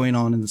what's going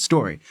on in the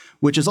story,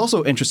 which is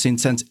also interesting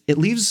since it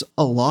leaves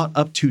a lot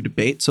up to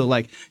debate. So,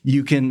 like,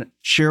 you can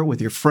share it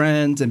with your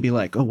friends and be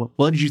like, oh,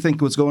 what did you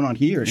think was going on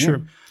here?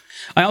 Sure.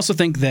 I also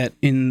think that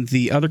in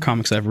the other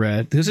comics I've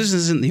read, because this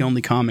isn't the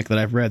only comic that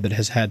I've read that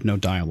has had no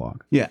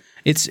dialogue. Yeah.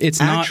 It's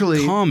Actually,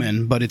 not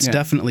common, but it's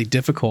definitely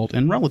difficult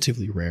and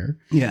relatively rare.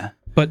 Yeah.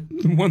 But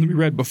the one that we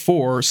read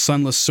before,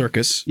 Sunless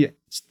Circus. Yeah,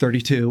 it's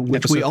 32,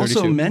 which Episode we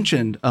also 32.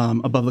 mentioned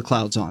Above the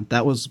Clouds on.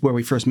 That was where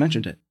we first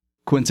mentioned it,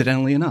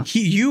 coincidentally enough.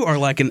 You are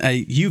like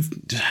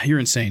you're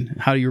insane.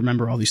 How do you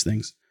remember all these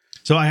things?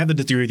 So I have to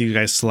disagree with you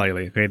guys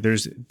slightly. Okay,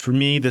 for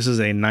me, this is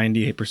a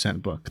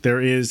 98% book. There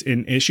is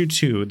in issue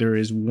 2, there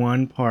is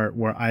one part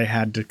where I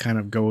had to kind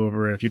of go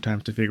over it a few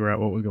times to figure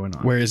out what was going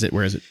on. Where is it?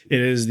 It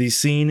is the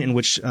scene in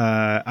which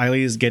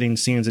Eiley is getting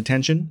Sion's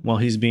attention while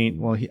he's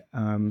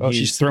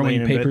she's throwing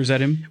laying in papers bed.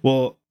 at him.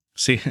 Well,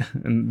 see,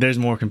 and there's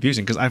more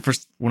confusing because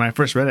when I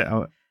first read it,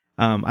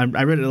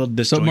 I read it a little So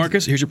disjointed.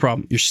 Marcus, here's your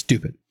problem. You're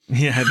stupid.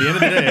 Yeah, at the end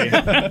of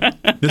the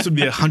day, this would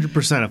be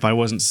 100% if I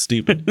wasn't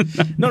stupid.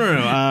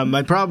 No.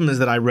 My problem is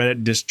that I read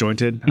it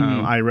disjointed.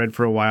 I read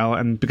for a while,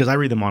 and because I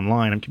read them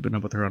online, I'm keeping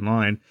up with her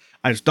online.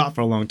 I stopped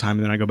for a long time,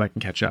 and then I go back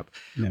and catch up.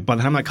 Yeah. By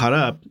the time I caught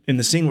up, in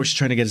the scene where she's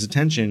trying to get his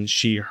attention,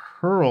 she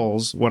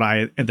hurls what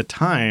I, at the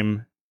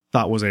time,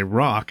 thought was a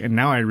rock, and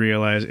now I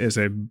realize is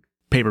a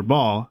paper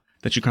ball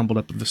that she crumpled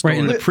up with the story.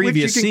 Right, in the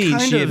previous scene,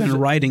 she had been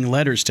writing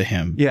letters to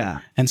him. Yeah.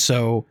 And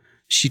so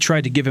she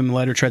tried to give him a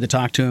letter, tried to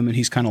talk to him, and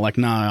he's kind of like,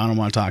 nah, I don't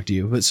want to talk to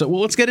you. But so,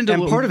 well, let's get into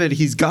And part of it,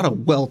 he's got a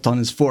welt on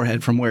his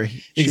forehead from where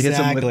she hits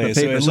him with the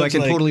paper. So I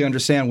can totally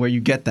understand where you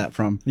get that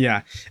from.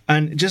 Yeah.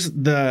 And just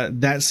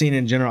that scene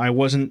in general, I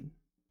wasn't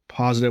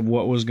positive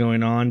what was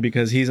going on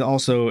because he's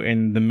also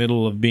in the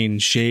middle of being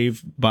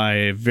shaved by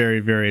a very,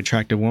 very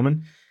attractive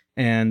woman.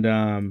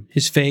 And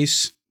his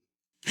face...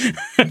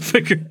 I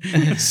figure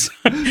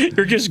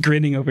you're just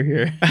grinning over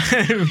here.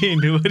 I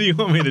mean, what do you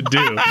want me to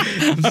do?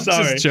 I'm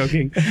sorry. Just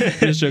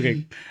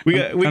joking. We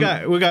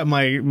got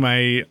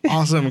my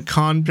awesome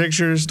con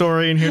picture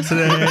story in here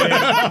today.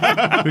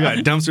 We got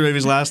dumpster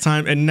babies last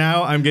time, and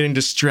now I'm getting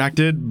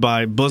distracted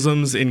by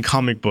bosoms in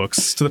comic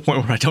books to the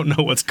point where I don't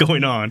know what's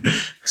going on.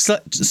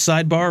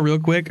 Sidebar real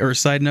quick, or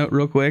side note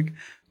real quick.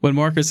 When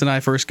Marcus and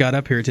I first got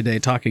up here today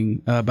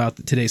talking about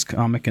today's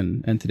comic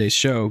and today's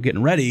show,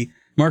 getting ready,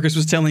 Marcus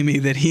was telling me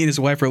that he and his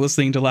wife were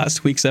listening to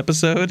last week's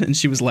episode, and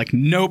she was like,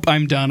 nope,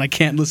 I'm done. I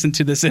can't listen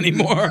to this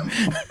anymore.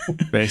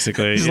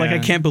 Basically. He's like, I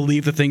can't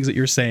believe the things that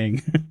you're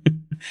saying.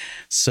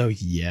 So,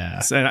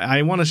 yeah. And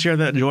I want to share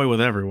that joy with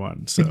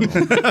everyone. So,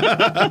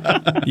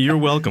 you're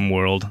welcome,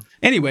 world.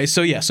 Anyway,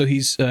 so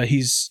he's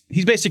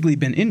basically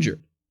been injured,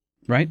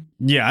 right?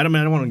 Yeah, I don't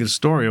want to give the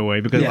story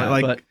away because,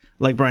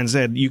 like Brian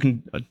said, you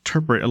can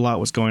interpret a lot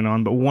what's going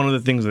on. But one of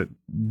the things that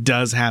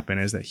does happen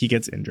is that he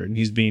gets injured and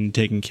he's being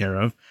taken care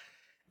of.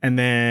 And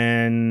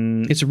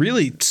then it's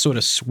really sort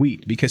of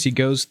sweet because he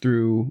goes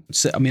through,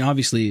 I mean,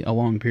 obviously a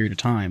long period of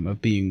time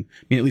of being,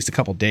 at least a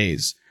couple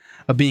days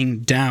of being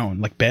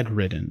down, like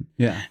bedridden.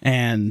 Yeah.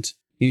 And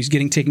he's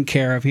getting taken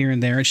care of here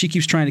and there. And she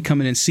keeps trying to come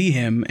in and see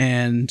him.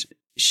 And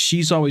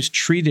she's always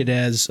treated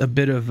as a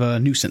bit of a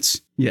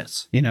nuisance.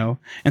 Yes. You know?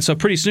 And so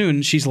pretty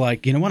soon she's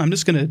like, you know what? I'm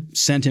just going to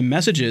send him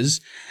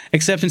messages,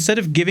 except instead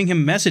of giving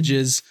him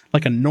messages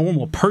like a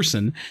normal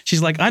person,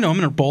 she's like, I know, I'm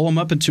going to bowl him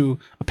up into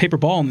a paper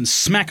ball and then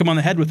smack him on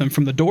the head with him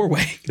from the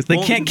doorway because they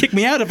can't kick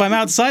me out if I'm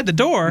outside the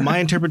door. My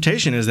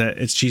interpretation is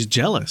that she's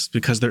jealous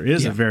because there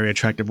is a very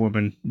attractive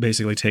woman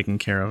basically taking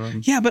care of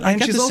him. Yeah, but I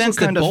get the sense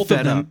that both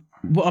of them,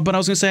 but I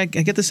was going to say, I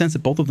get the sense that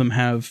both of them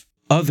have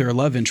other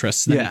love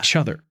interests than each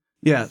other.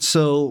 Yeah,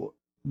 so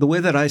the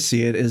way that I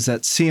see it is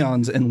that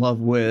Sion's in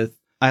love with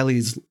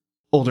Eiley's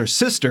older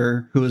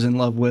sister, who is in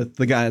love with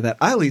the guy that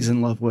Eiley's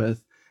in love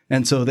with,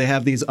 And so they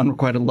have these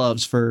unrequited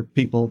loves for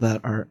people that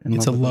are in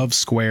It's love a with them. love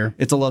square.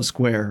 It's a love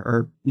square,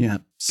 or yeah,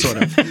 sort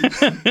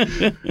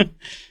of.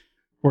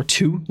 Or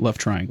two love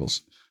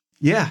triangles.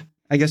 Yeah,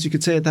 I guess you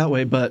could say it that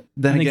way. But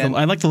then again,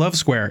 I like the love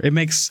square. It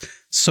makes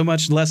so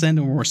much less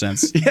and more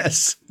sense.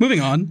 yes.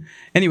 Moving on.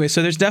 Anyway,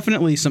 so there's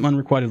definitely some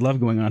unrequited love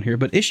going on here,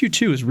 but issue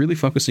 2 is really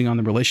focusing on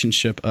the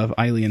relationship of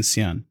Ailey and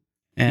Xian.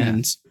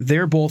 And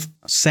they're both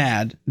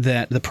sad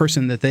that the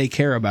person that they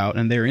care about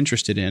and they're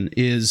interested in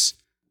is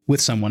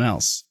with someone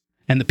else.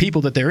 And the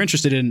people that they're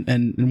interested in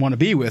and want to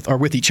be with are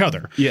with each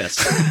other.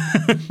 Yes.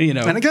 You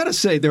know. And I gotta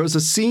say, there was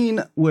a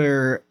scene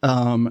where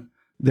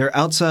they're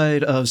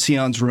outside of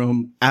Sion's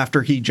room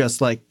after he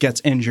just like gets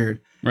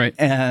injured. Right.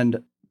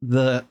 And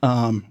the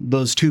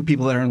those two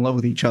people that are in love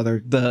with each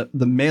other, the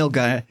male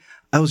guy,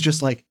 I was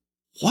just like,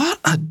 what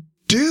a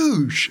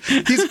douche.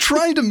 He's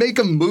trying to make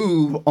a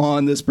move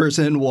on this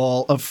person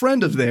while a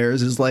friend of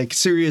theirs is like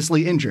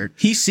seriously injured.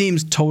 He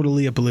seems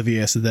totally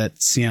oblivious that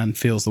Xian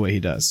feels the way he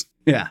does.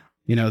 Yeah.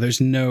 You know, there's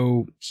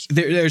no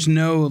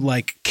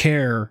like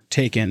care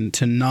taken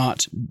to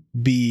not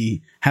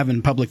be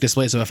having public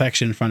displays of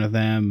affection in front of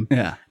them.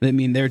 Yeah. I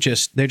mean, they're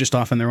just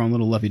off in their own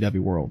little lovey-dovey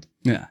world.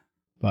 Yeah.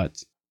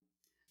 But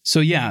so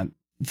yeah,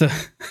 but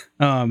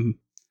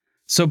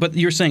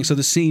you're saying so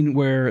the scene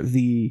where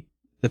the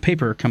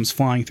paper comes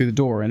flying through the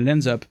door and it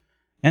ends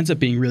up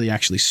being really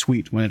actually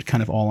sweet when it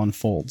kind of all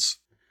unfolds.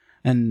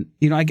 And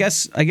you know, I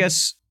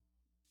guess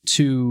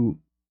to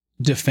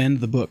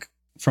defend the book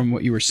from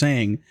what you were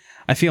saying,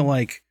 I feel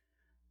like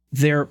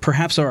there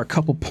perhaps are a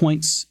couple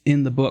points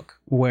in the book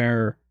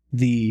where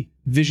the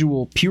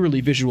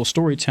purely visual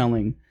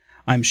storytelling,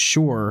 I'm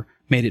sure,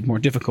 made it more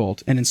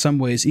difficult, and in some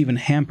ways even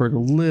hampered a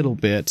little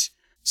bit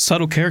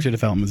subtle character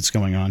development that's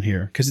going on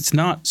here, because it's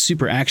not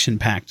super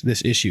action-packed,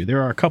 this issue.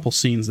 There are a couple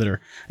scenes that are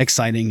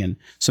exciting, and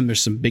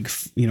there's some big,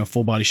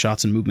 full-body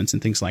shots and movements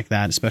and things like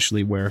that,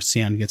 especially where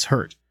Xian gets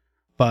hurt.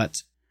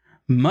 But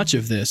much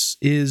of this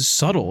is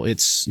subtle.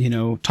 It's,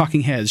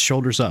 talking heads,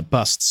 shoulders up,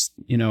 busts,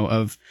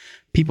 of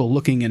people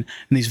looking in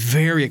these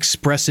very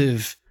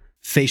expressive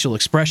facial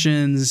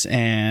expressions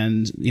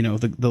and,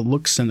 the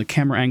looks and the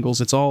camera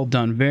angles. It's all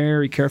done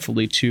very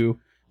carefully to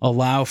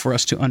allow for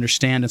us to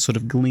understand and sort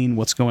of glean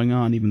what's going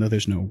on, even though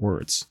there's no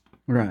words.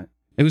 Right.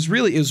 It was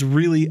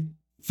really,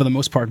 for the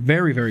most part,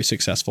 very, very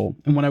successful.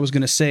 And what I was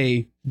going to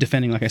say,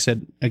 defending, like I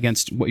said,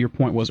 against what your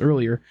point was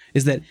earlier,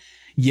 is that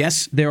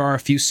yes, there are a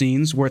few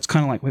scenes where it's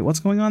kind of like, wait, what's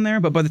going on there?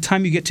 But by the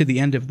time you get to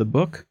the end of the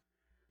book,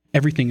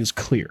 everything is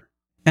clear.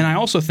 And I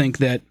also think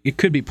that it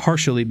could be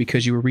partially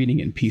because you were reading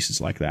it in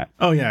pieces like that.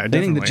 Oh, yeah, definitely.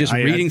 I think that just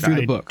reading through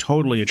the book. I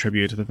totally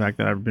attribute it to the fact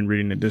that I've been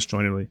reading it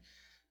disjointedly.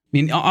 I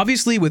mean,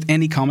 obviously, with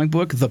any comic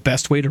book, the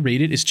best way to read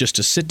it is just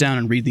to sit down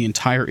and read the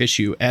entire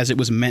issue as it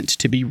was meant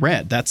to be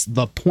read. That's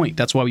the point.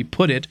 That's why we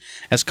put it,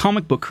 as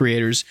comic book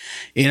creators,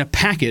 in a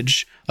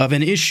package of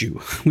an issue.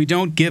 We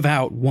don't give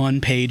out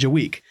one page a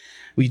week.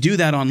 We do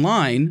that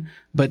online,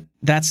 but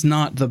that's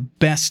not the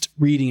best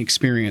reading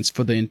experience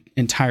for the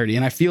entirety.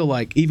 And I feel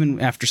like even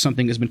after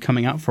something has been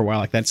coming out for a while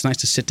like that, it's nice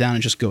to sit down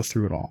and just go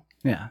through it all.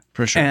 Yeah,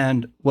 for sure.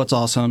 And what's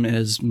awesome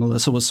is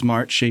Melissa was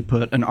smart. She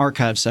put an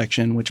archive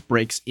section which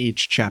breaks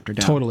each chapter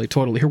down.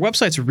 Totally. Her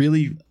website's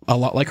really a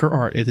lot like her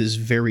art. It is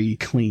very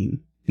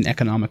clean and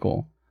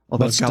economical.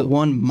 Although it's got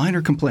one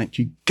minor complaint.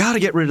 You got to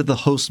get rid of the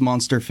host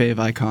monster fave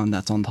icon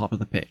that's on top of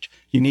the page.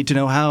 You need to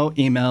know how.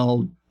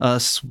 Email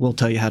us. We'll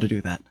tell you how to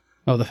do that.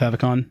 Oh, the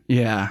favicon?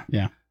 Yeah.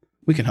 Yeah.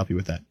 We can help you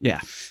with that.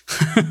 Yeah.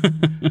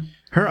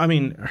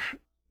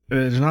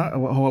 There's not a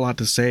whole lot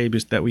to say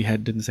that we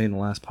didn't say in the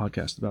last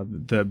podcast about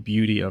the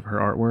beauty of her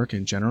artwork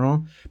in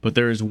general. But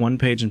there is one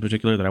page in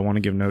particular that I want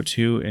to give note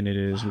to, and it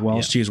is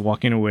while she is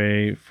walking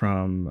away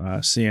from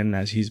Xian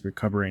as he's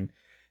recovering,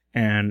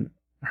 and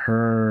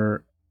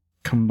her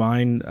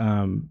combined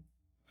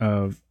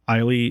of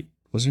Ailey,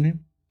 what's her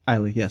name?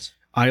 Ailey, yes.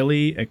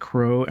 Ailey, a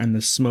crow, and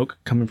the smoke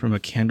coming from a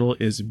candle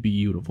is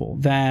beautiful.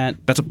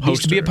 That's a poster.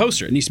 Needs to be a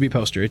poster. It needs to be a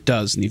poster. It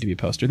does need to be a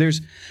poster.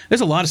 There's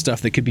a lot of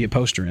stuff that could be a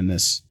poster in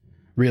this,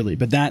 really.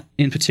 But that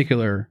in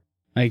particular,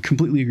 I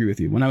completely agree with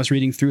you. When I was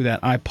reading through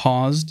that, I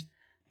paused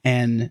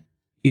and,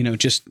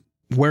 just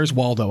where's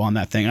Waldo on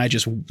that thing? I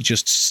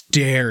just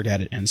stared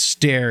at it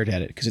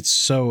because it's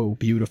so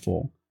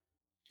beautiful.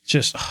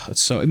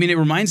 It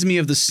reminds me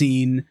of the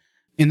scene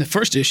in the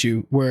first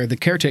issue where the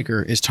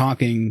caretaker is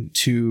talking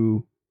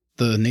to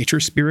the nature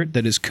spirit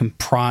that is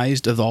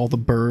comprised of all the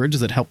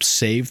birds that help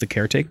save the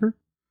caretaker,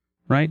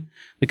 right?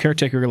 The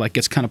caretaker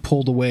gets kind of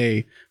pulled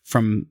away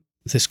from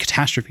this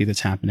catastrophe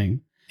that's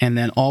happening, and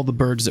then all the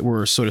birds that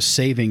were sort of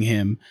saving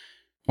him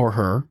or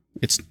her,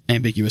 it's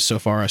ambiguous so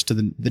far as to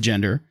the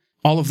gender,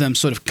 all of them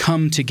sort of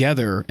come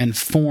together and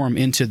form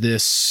into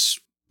this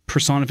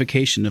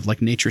personification of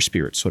nature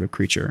spirit sort of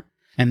creature.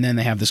 And then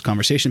they have this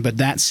conversation, but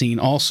that scene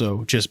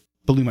also just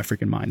blew my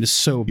freaking mind. It's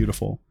so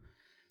beautiful.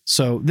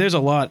 So there's a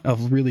lot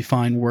of really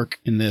fine work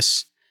in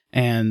this.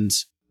 And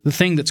the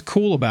thing that's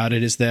cool about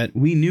it is that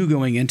we knew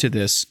going into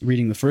this,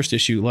 reading the first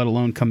issue, let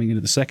alone coming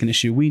into the second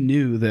issue, we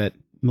knew that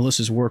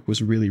Melissa's work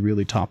was really,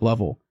 really top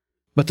level.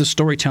 but the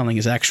storytelling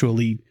is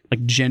actually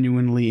like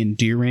genuinely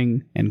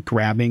endearing and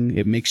grabbing.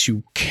 It makes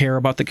you care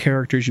about the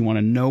characters. You want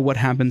to know what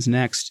happens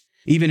next.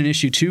 Even in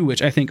issue 2,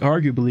 which I think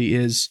arguably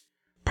is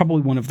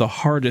probably one of the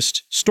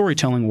hardest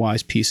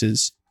storytelling-wise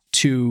pieces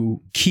to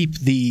keep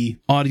the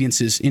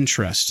audience's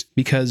interest,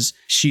 because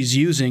she's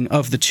using,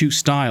 of the two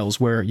styles,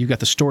 where you got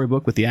the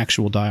storybook with the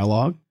actual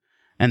dialogue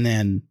and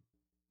then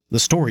the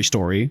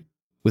story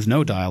with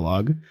no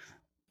dialogue,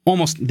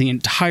 almost the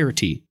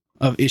entirety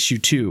of issue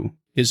 2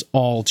 is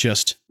all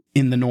just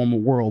in the normal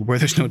world where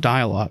there's no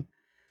dialogue.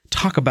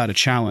 Talk about a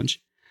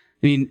challenge.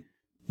 I mean,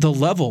 the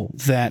level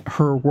that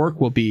her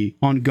work will be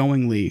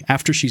ongoingly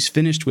after she's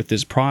finished with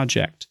this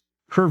project,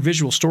 her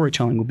visual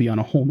storytelling will be on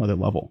a whole nother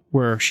level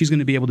where she's going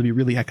to be able to be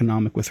really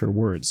economic with her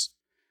words,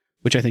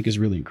 which I think is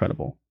really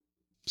incredible.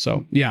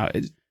 So, yeah,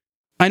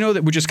 I know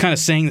that we're just kind of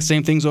saying the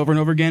same things over and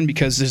over again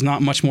because there's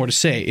not much more to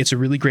say. It's a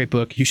really great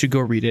book. You should go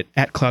read it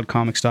at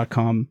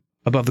cloudcomics.com.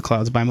 Above the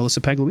Clouds by Melissa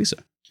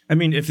Pagluisa. I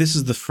mean, if this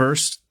is the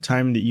first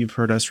time that you've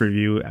heard us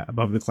review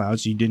Above the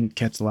Clouds, you didn't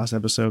catch the last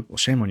episode, well,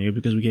 shame on you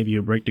because we gave you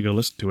a break to go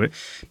listen to it.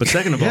 But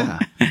second of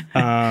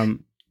all,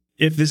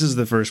 if this is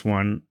the first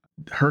one,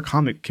 her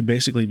comic could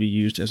basically be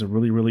used as a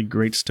really, really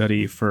great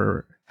study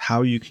for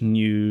how you can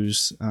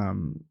use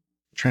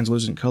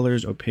translucent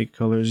colors, opaque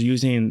colors,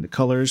 using the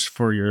colors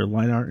for your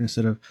line art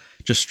instead of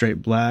just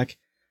straight black,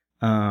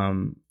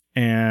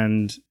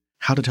 and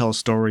how to tell a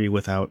story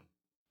without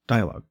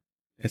dialogue.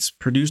 It's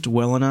produced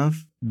well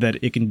enough that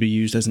it can be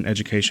used as an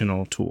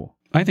educational tool.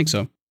 I think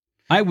so.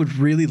 I would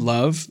really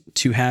love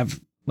to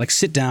have, like,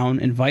 sit down,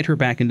 invite her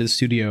back into the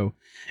studio,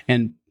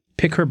 and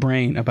pick her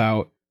brain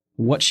about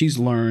what she's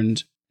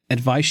learned,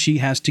 advice she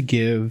has to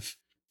give,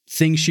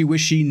 things she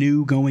wish she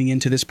knew going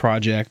into this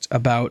project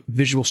about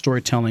visual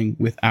storytelling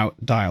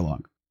without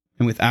dialogue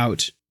and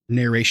without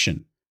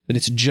narration. That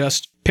it's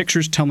just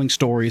pictures telling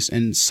stories,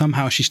 and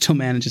somehow she still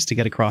manages to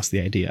get across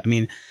the idea. I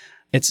mean,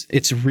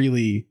 it's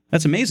really,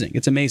 that's amazing.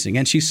 It's amazing.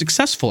 And she's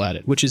successful at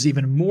it, which is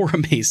even more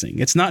amazing.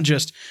 It's not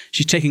just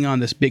she's taking on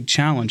this big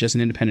challenge as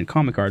an independent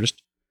comic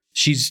artist.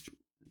 She's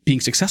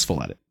being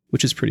successful at it,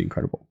 which is pretty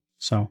incredible.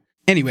 So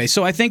anyway,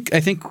 so I think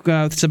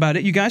that's about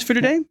it, you guys, for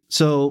today.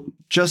 So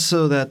just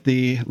so that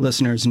the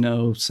listeners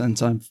know,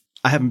 since I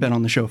haven't been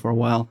on the show for a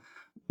while,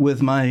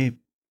 with my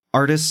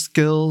artist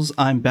skills,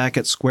 I'm back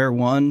at square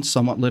one,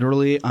 somewhat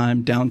literally.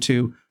 I'm down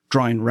to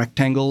drawing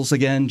rectangles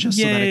again, just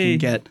so that I can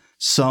get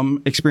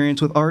some experience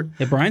with art.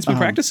 Yeah, Brian's been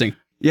practicing.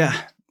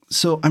 Yeah.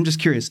 So I'm just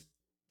curious.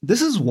 This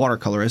is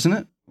watercolor, isn't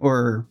it?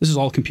 Or this is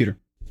all computer.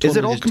 Is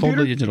it all computer?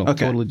 Totally digital.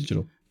 Okay. Totally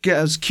digital. Yeah,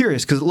 I was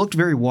curious because it looked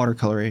very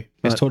watercolory.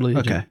 It's totally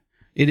digital. Okay.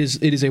 It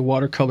is a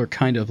watercolor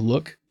kind of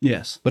look.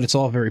 Yes. But it's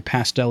all very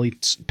pastel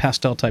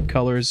type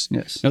colors.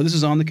 Yes. No, this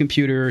is on the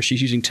computer.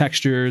 She's using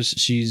textures.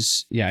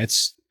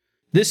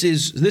 This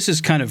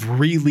is kind of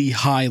really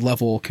high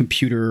level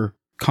computer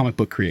comic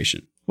book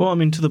creation. Well, I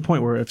mean, to the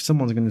point where if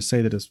someone's going to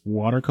say that it's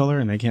watercolor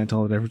and they can't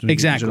tell the difference between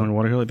digital and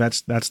watercolor,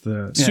 that's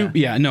the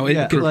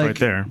proof right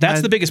there.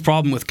 That's the biggest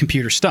problem with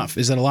computer stuff,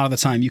 is that a lot of the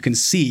time you can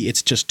see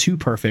it's just too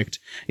perfect.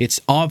 It's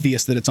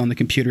obvious that it's on the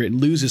computer. It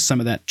loses some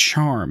of that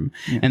charm,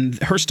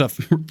 and her stuff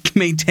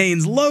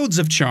maintains loads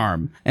of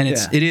charm, and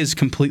it is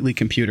completely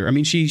computer. I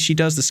mean, she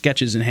does the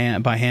sketches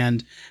by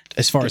hand,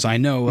 as far as I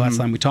know. Last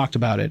time we talked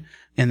about it.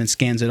 And then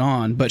scans it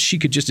on, but she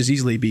could just as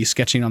easily be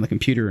sketching on the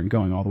computer and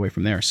going all the way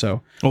from there.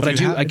 So,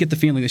 but I get the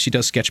feeling that she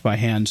does sketch by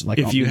hand. Like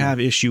if you have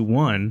issue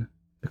 1,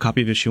 a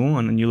copy of issue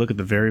 1, and you look at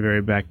the very,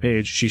 very back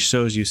page, she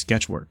shows you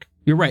sketch work.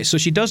 You're right. So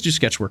she does do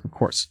sketch work, of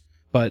course,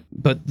 but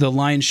the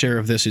lion's share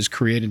of this is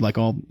created, like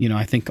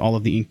I think all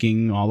of the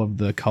inking, all of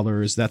the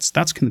colors. That's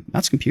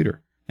computer,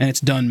 and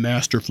it's done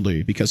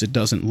masterfully because it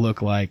doesn't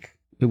look like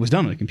it was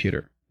done on a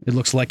computer. It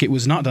looks like it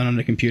was not done on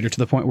a computer, to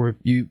the point where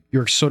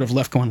you're sort of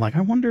left going like,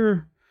 I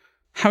wonder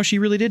how she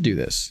really did do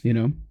this,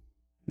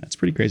 That's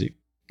pretty crazy.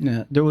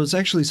 Yeah, there was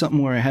actually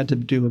something where I had to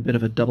do a bit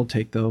of a double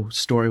take, though,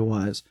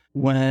 story-wise.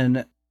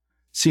 When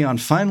Sion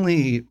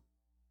finally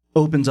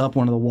opens up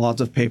one of the wads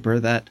of paper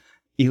that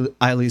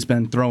Eileen's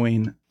been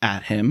throwing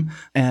at him,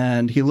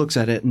 and he looks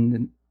at it,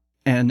 and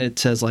it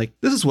says, like,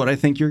 this is what I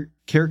think your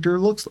character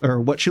looks,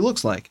 or what she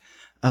looks like.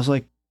 I was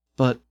like,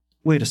 but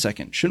wait a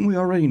second, shouldn't we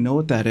already know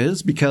what that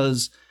is?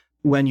 Because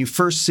when you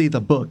first see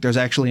the book, there's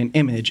actually an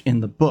image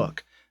in the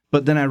book.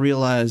 But then I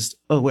realized,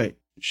 oh, wait,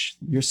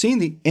 you're seeing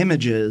the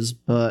images,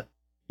 but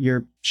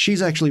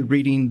she's actually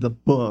reading the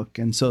book.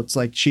 And so it's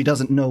like she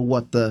doesn't know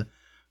what the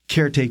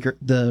caretaker,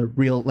 the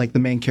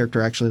main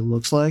character actually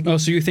looks like. Oh,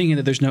 so you're thinking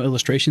that there's no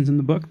illustrations in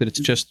the book, that it's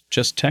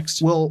just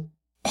text? Well,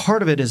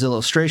 part of it is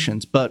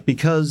illustrations, but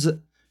because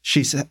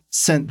she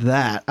sent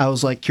that, I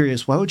was like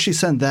curious, why would she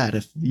send that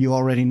if you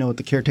already know what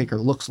the caretaker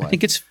looks like? I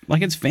think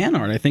it's fan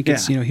art. I think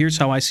it's, here's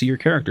how I see your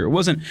character. It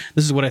wasn't,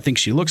 this is what I think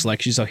she looks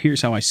like. She's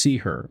here's how I see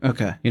her.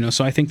 Okay.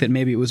 So I think that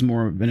maybe it was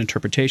more of an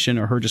interpretation,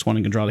 or her just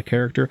wanting to draw the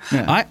character.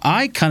 Yeah.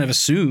 I kind of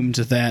assumed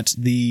that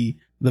the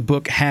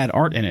book had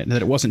art in it,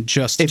 that it wasn't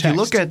just text. If you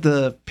look at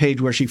the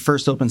page where she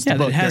first opens the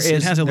book, it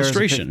has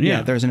illustration.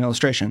 There's an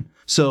illustration.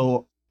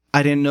 So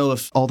I didn't know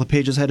if all the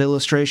pages had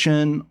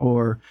illustration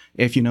or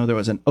if, there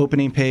was an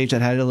opening page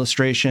that had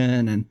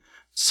illustration, and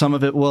some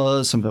of it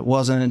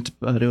wasn't,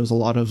 but it was a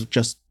lot of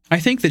just... I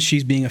think that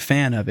she's being a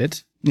fan of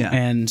it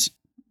and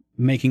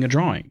making a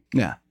drawing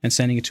and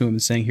sending it to him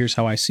and saying, here's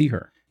how I see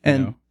her.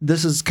 And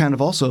this is kind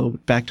of also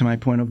back to my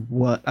point of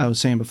what I was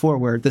saying before,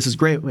 where this is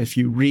great if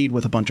you read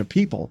with a bunch of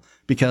people,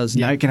 because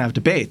now you can have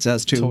debates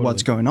as to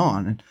what's going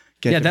on and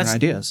get different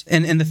ideas.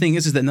 And the thing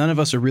is that none of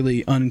us are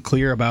really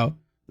unclear about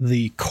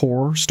the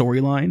core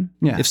storyline.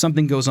 Yeah. If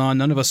something goes on,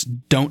 none of us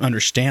don't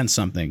understand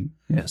something.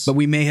 Yes. But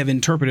we may have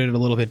interpreted it a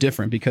little bit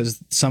different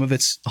because some of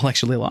it's,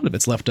 actually a lot of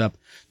it's left up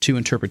to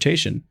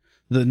interpretation.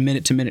 The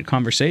minute-to-minute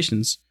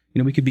conversations,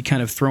 we could be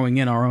kind of throwing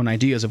in our own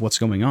ideas of what's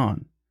going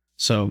on.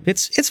 So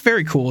it's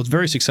very cool. It's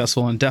very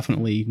successful, and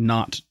definitely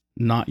not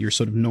your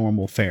sort of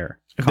normal fare.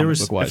 If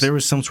there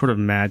was some sort of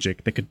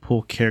magic that could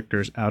pull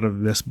characters out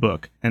of this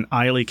book, and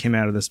Eiley came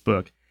out of this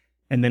book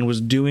and then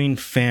was doing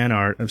fan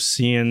art of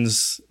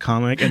Cian's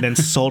comic and then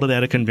sold it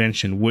at a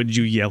convention, would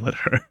you yell at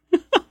her?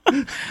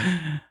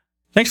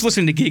 Thanks for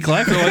listening to Geek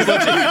Life.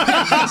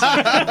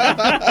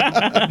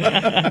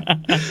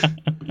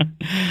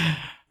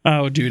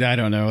 Oh, dude, I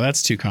don't know.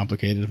 That's too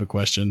complicated of a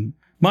question.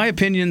 My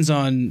opinions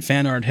on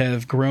fan art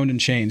have grown and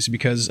changed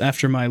because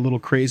after my little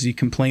crazy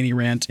complainy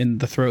rant in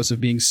the throes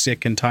of being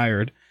sick and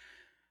tired,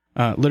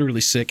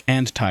 literally sick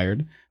and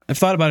tired, I've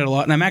thought about it a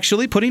lot, and I'm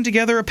actually putting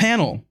together a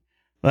panel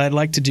that I'd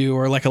like to do,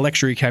 or like a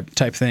lecture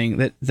type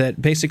thing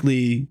that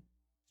basically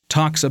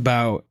talks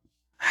about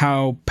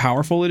how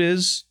powerful it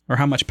is, or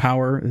how much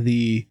power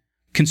the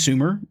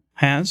consumer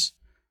has.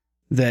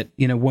 That,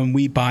 when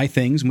we buy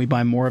things and we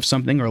buy more of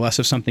something or less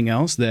of something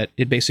else, that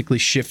it basically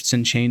shifts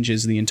and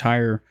changes the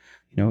entire,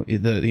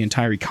 the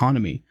entire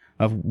economy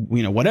of,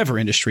 whatever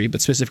industry,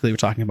 but specifically we're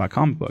talking about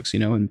comic books,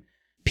 and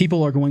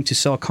people are going to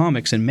sell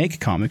comics and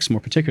make comics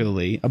more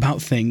particularly about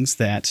things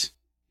that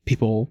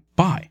people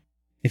buy.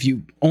 If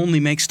you only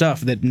make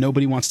stuff that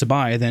nobody wants to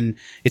buy, then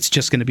it's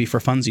just going to be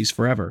for funsies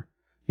forever.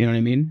 You know what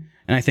I mean?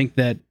 And I think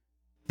that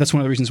that's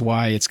one of the reasons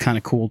why it's kind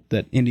of cool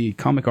that indie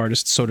comic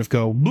artists sort of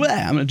go, blah,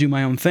 I'm going to do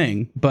my own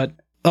thing. But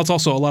that's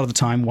also a lot of the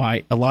time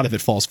why a lot of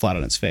it falls flat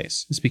on its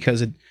face. It's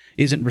because it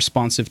isn't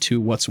responsive to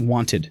what's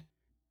wanted.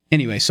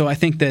 Anyway, so I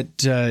think that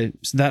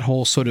that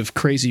whole sort of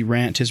crazy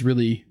rant has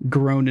really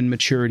grown in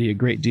maturity a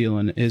great deal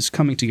and is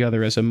coming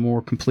together as a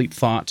more complete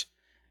thought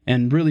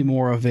and really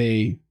more of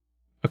a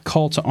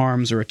call to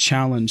arms or a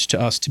challenge to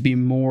us to be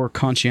more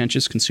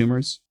conscientious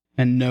consumers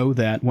and know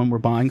that when we're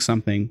buying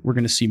something, we're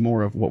going to see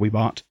more of what we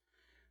bought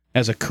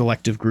as a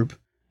collective group,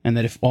 and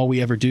that if all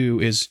we ever do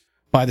is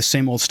buy the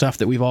same old stuff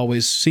that we've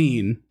always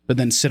seen, but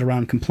then sit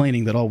around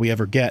complaining that all we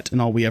ever get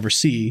and all we ever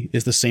see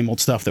is the same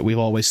old stuff that we've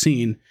always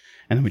seen,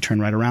 and then we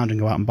turn right around and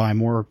go out and buy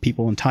more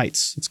people in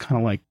tights. It's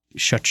kind of like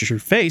shut your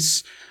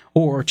face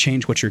or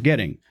change what you're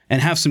getting,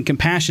 and have some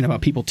compassion about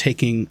people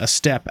taking a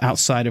step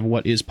outside of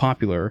what is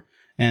popular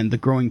and the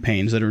growing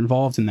pains that are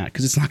involved in that,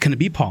 because it's not going to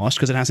be polished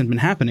because it hasn't been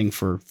happening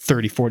for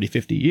 30, 40,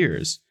 50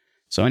 years.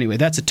 So anyway,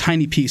 that's a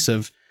tiny piece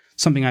of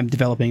something I'm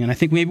developing, and I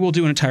think maybe we'll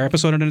do an entire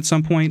episode on it at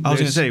some point. I was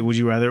going to say, would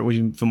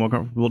you feel more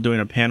comfortable doing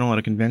a panel at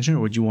a convention, or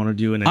would you want to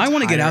do an entire I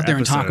want to get out there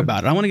and talk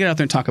about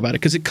it.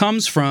 Because it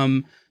comes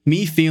from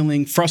me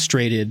feeling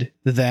frustrated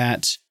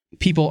that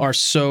people are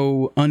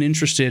so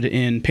uninterested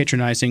in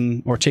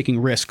patronizing or taking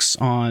risks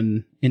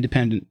on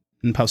independent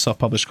and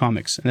self-published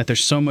comics, and that they're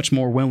so much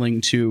more willing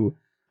to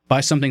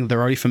buy something that they're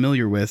already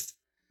familiar with,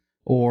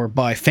 or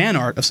buy fan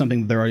art of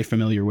something that they're already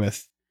familiar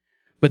with.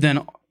 But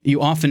then you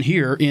often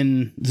hear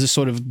in this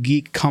sort of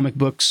geek comic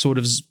book sort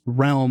of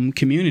realm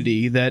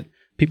community that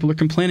people are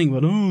complaining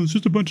about, oh, it's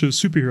just a bunch of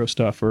superhero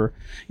stuff, or,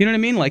 you know what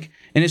I mean? Like,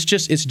 and it's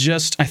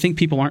just, I think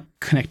people aren't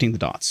connecting the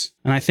dots.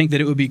 And I think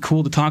that it would be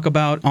cool to talk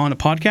about on a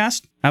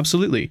podcast.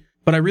 Absolutely.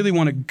 But I really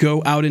want to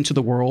go out into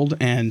the world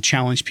and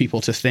challenge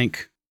people to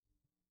think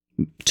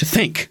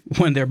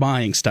when they're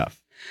buying stuff.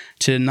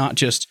 To not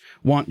just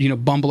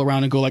bumble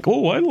around and go like,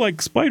 oh, I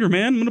like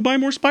Spider-Man, I'm going to buy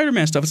more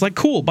Spider-Man stuff. It's like,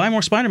 cool, buy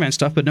more Spider-Man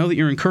stuff, but know that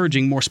you're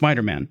encouraging more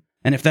Spider-Man.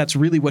 And if that's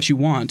really what you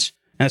want,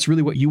 and that's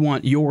really what you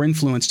want your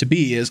influence to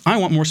be, is I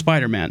want more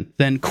Spider-Man,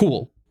 then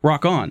cool,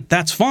 rock on.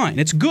 That's fine.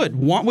 It's good.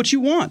 Want what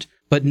you want.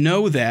 But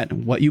know that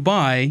what you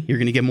buy, you're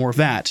going to get more of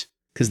that,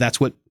 because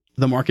that's what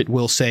the market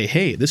will say,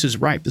 hey, this is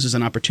ripe. This is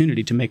an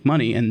opportunity to make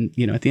money. And,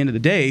 at the end of the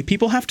day,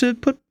 people have to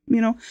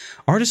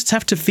artists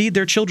have to feed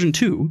their children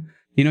too.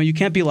 You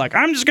can't be like,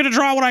 I'm just going to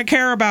draw what I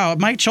care about.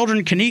 My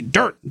children can eat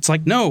dirt. It's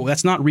like, no,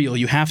 that's not real.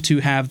 You have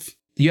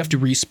to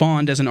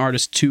respond as an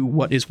artist to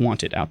what is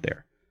wanted out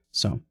there.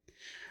 So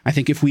I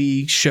think if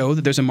we show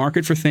that there's a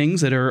market for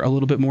things that are a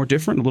little bit more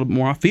different, a little bit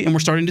more offbeat, and we're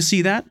starting to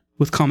see that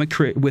with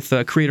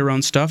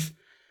creator-owned stuff,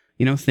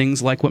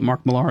 things like what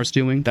Mark Millar is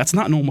doing, that's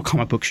not normal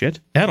comic book shit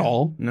at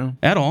all. No.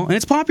 At all. And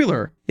it's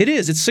popular. It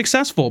is. It's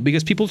successful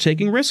because people are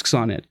taking risks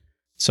on it.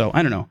 So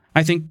I don't know.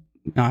 I think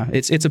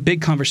it's a big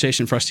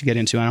conversation for us to get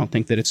into. I don't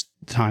think that it's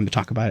time to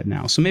talk about it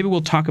now. So maybe we'll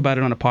talk about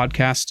it on a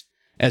podcast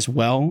as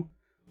well,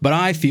 But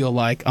I feel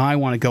like I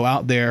want to go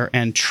out there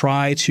and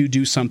try to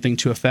do something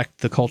to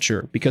affect the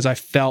culture because I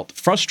felt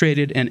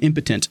frustrated and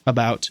impotent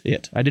about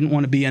it. I didn't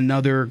want to be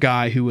another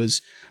guy who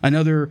was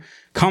another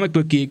comic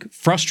book geek,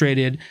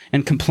 frustrated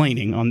and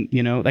complaining on,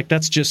 like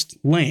that's just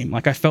lame.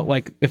 Like I felt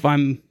like if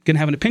I'm going to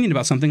have an opinion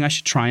about something, I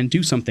should try and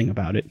do something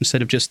about it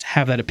instead of just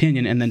have that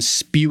opinion and then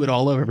spew it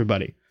all over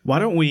everybody. Why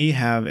don't we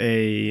have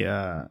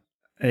a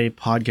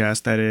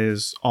podcast that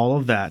is all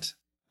of that?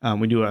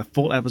 We do a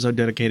full episode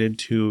dedicated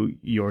to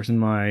yours and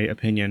my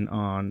opinion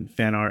on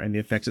fan art and the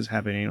effects it's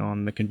having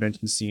on the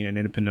convention scene and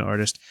independent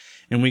artists.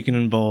 And we can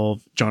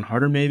involve John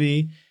Harder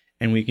maybe,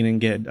 and we can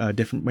get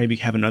maybe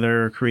have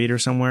another creator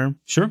somewhere.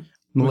 Sure.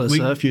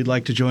 Melissa, if you'd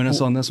like to join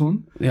us on this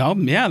one.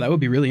 Yeah, that would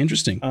be really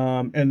interesting.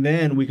 And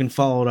then we can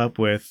follow it up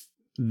with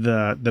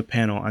the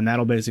panel, and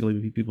that'll basically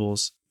be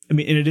people's,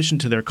 in addition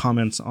to their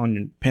comments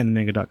on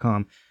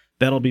pandamanga.com,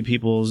 that'll be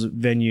people's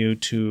venue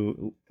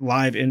to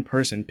live in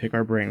person pick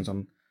our brains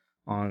on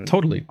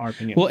totally our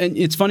opinion. Well, and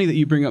it's funny that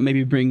you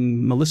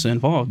bring Melissa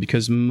involved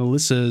because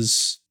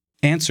Melissa's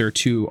answer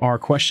to our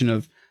question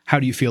of how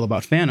do you feel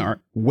about fan art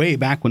way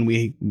back when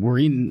we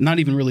were not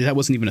even really, that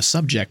wasn't even a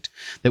subject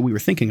that we were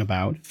thinking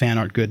about. Fan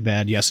art, good,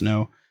 bad, yes,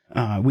 no.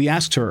 We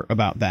asked her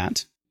about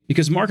that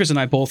because Marcus and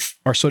I both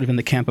are sort of in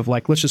the camp of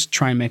like, let's just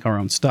try and make our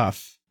own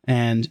stuff.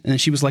 And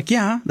she was like,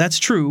 yeah, that's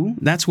true.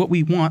 That's what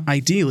we want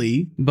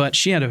ideally. But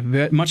she had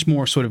a much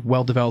more sort of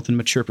well-developed and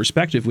mature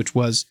perspective, which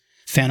was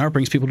fan art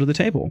brings people to the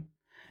table.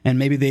 And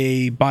maybe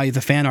they buy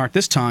the fan art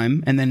this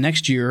time, and then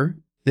next year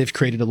they've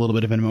created a little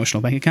bit of an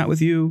emotional bank account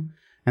with you,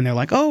 and they're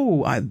like,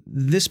 oh,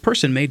 this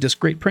person made this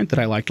great print that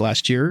I liked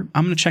last year.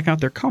 I'm going to check out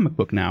their comic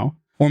book now.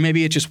 Or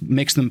maybe it just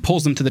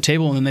pulls them to the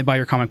table, and then they buy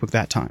your comic book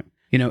that time.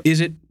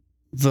 Is it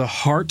the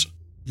heart,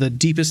 the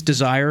deepest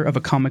desire of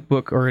a comic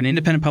book or an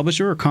independent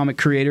publisher or comic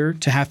creator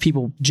to have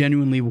people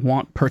genuinely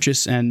want,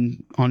 purchase,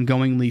 and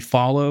ongoingly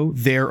follow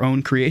their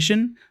own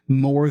creation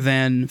more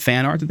than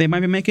fan art that they might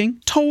be making?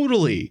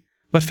 Totally.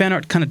 But fan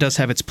art kind of does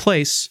have its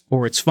place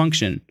or its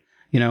function,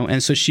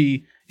 and so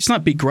it's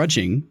not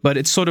begrudging, but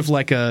it's sort of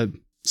like a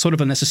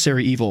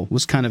necessary evil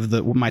was kind of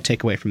my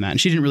takeaway from that. And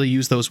she didn't really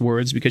use those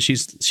words because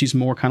she's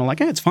more kind of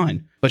like, it's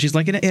fine. But she's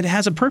like, it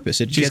has a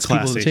purpose. It gets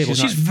people to the table.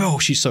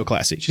 She's so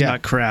classy. She's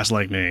not crass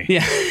like me.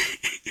 Yeah.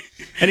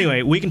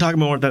 Anyway, we can talk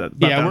more about that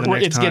the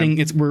next time.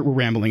 We're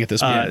rambling at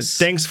this point.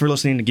 Thanks for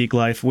listening to Geek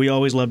Life. We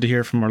always love to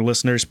hear from our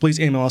listeners. Please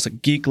email us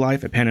at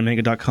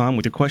geeklife@pandamanga.com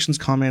with your questions,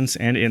 comments,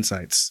 and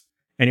insights.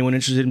 Anyone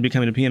interested in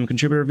becoming a PM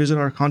contributor, visit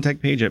our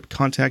contact page at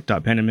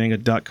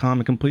contact.pandamanga.com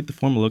and complete the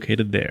form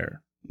located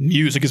there.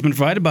 Music has been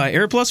provided by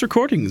AirPlus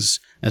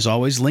Recordings. As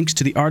always, links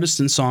to the artists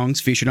and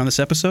songs featured on this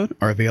episode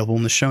are available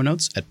in the show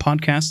notes at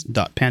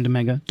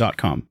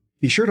podcast.pandamanga.com.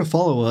 Be sure to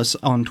follow us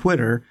on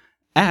Twitter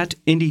at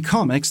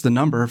IndieComics, the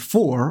number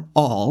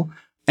 4all,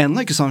 and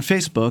like us on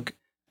Facebook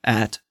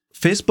at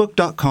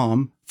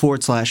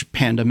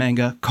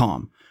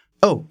facebook.com/pandamanga.com.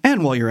 Oh,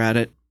 and while you're at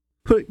it,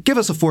 give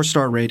us a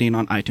 4-star rating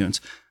on iTunes.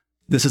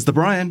 This is the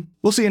Brian.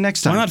 We'll see you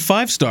next time. Why not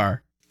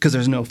 5-star? Because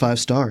there's no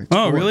 5-star.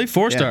 Oh, really?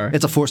 4-star? Yeah,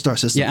 it's a 4-star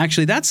system. Yeah,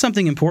 actually, that's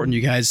something important,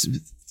 you guys.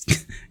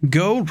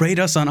 Go rate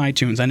us on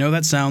iTunes. I know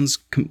that sounds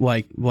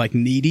like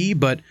needy,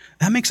 but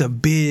that makes a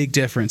big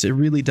difference. It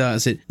really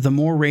does. The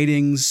more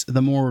ratings,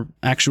 the more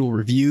actual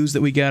reviews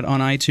that we get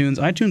on iTunes.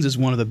 iTunes is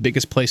one of the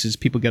biggest places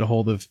people get a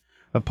hold of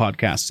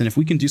podcasts. And if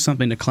we can do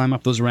something to climb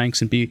up those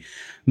ranks and be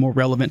more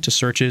relevant to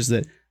searches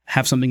that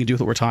have something to do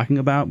with what we're talking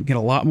about, we get a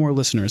lot more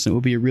listeners. And it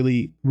will be a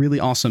really, really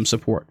awesome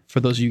support for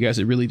those of you guys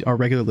that really are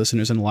regular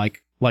listeners and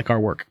like our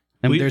work.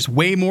 And there's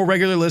way more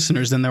regular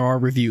listeners than there are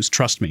reviews,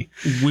 trust me.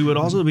 We would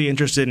also be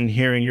interested in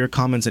hearing your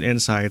comments and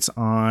insights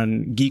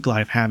on Geek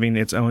Life having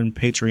its own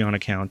Patreon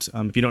account.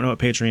 If you don't know what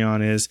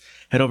Patreon is,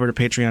 head over to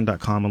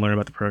patreon.com and learn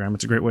about the program.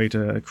 It's a great way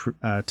to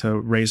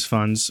raise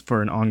funds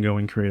for an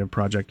ongoing creative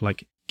project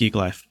like Geek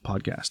Life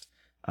Podcast.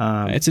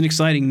 It's an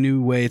exciting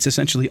new way. It's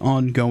essentially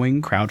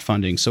ongoing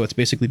crowdfunding. So it's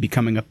basically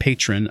becoming a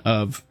patron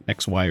of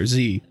X, Y, or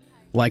Z,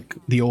 like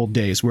the old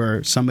days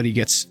where somebody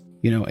gets,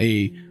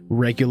 a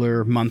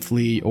regular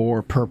monthly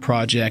or per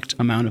project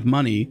amount of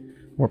money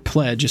or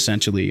pledge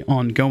essentially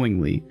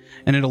ongoingly.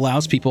 And it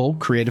allows people,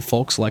 creative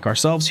folks like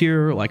ourselves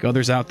here, like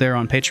others out there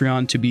on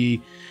Patreon, to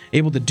be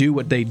able to do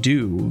what they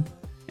do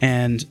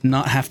and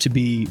not have to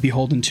be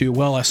beholden to,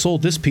 well, I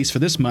sold this piece for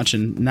this much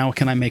and now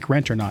can I make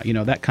rent or not?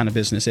 That kind of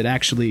business. It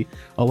actually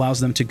allows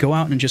them to go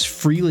out and just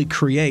freely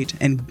create.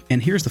 And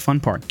here's the fun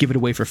part, give it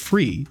away for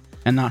free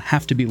and not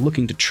have to be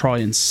looking to try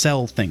and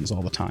sell things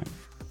all the time,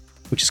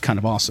 which is kind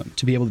of awesome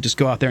to be able to just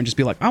go out there and just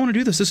be like, I want to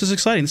do this. This is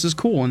exciting. This is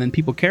cool. And then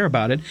people care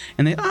about it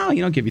and they,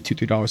 give you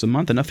 $2-3 a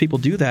month. Enough people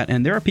do that.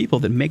 And there are people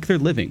that make their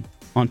living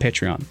on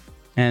Patreon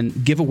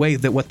and give away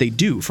what they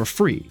do for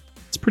free.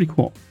 It's pretty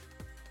cool.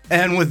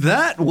 And with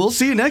that, we'll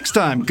see you next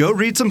time. Go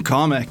read some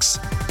comics.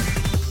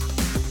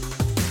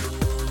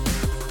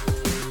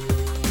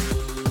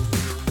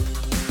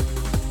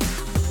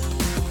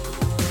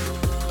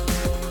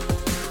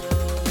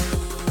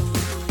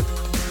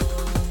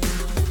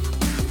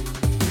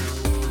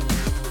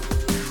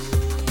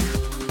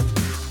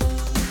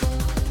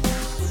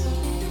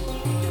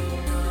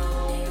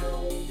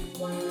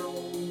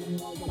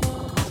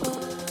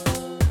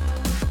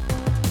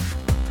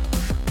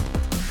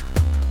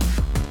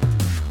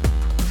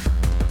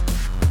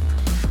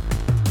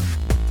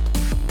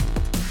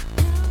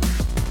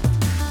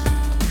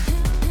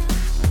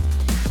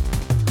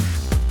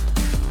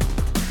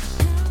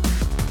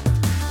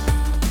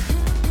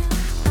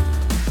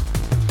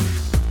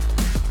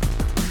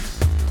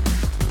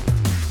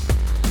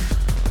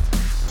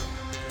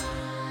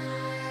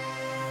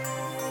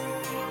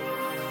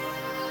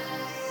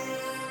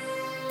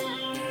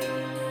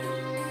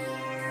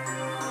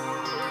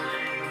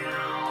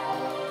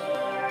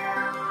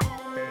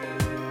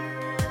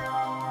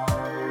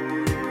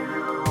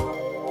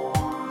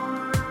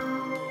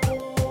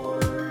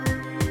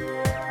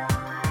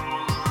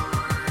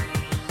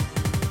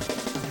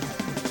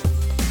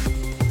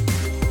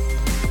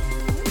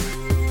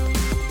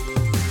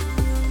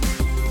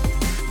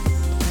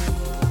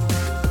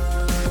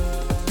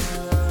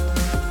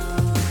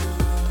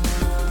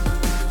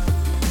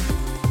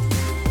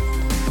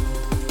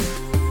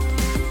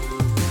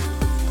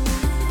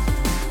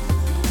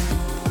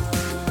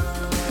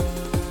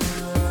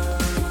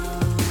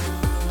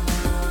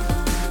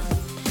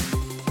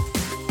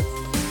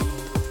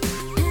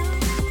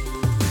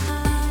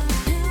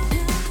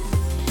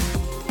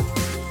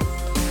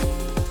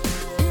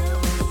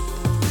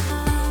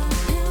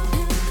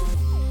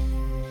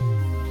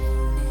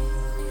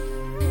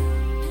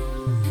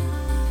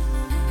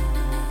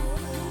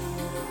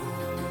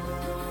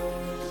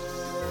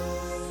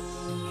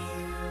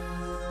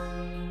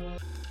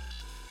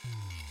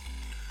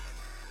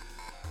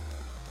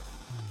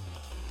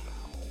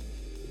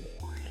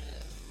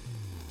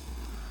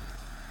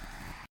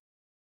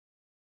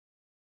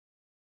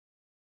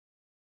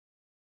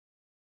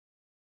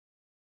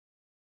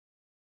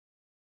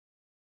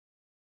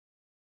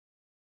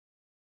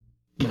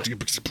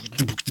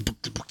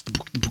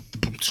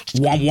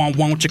 Wom wom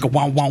wom chicka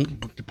wom wom.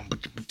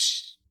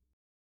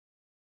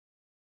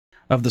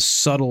 Of the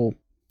subtle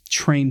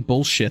train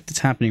bullshit that's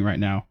happening right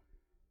now.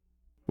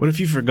 What if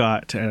you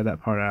forgot to edit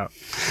that part out?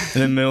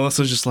 And then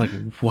Melissa's just like,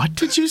 what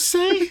did you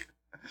say?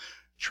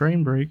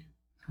 Train break.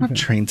 Not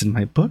trains in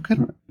my book. I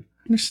don't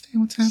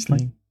understand what's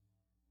happening.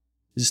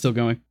 Is it still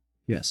going?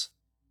 Yes.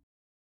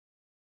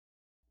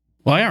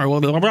 Well, yeah. Well,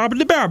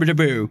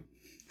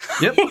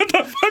 Yep. what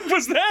the fuck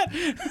was that?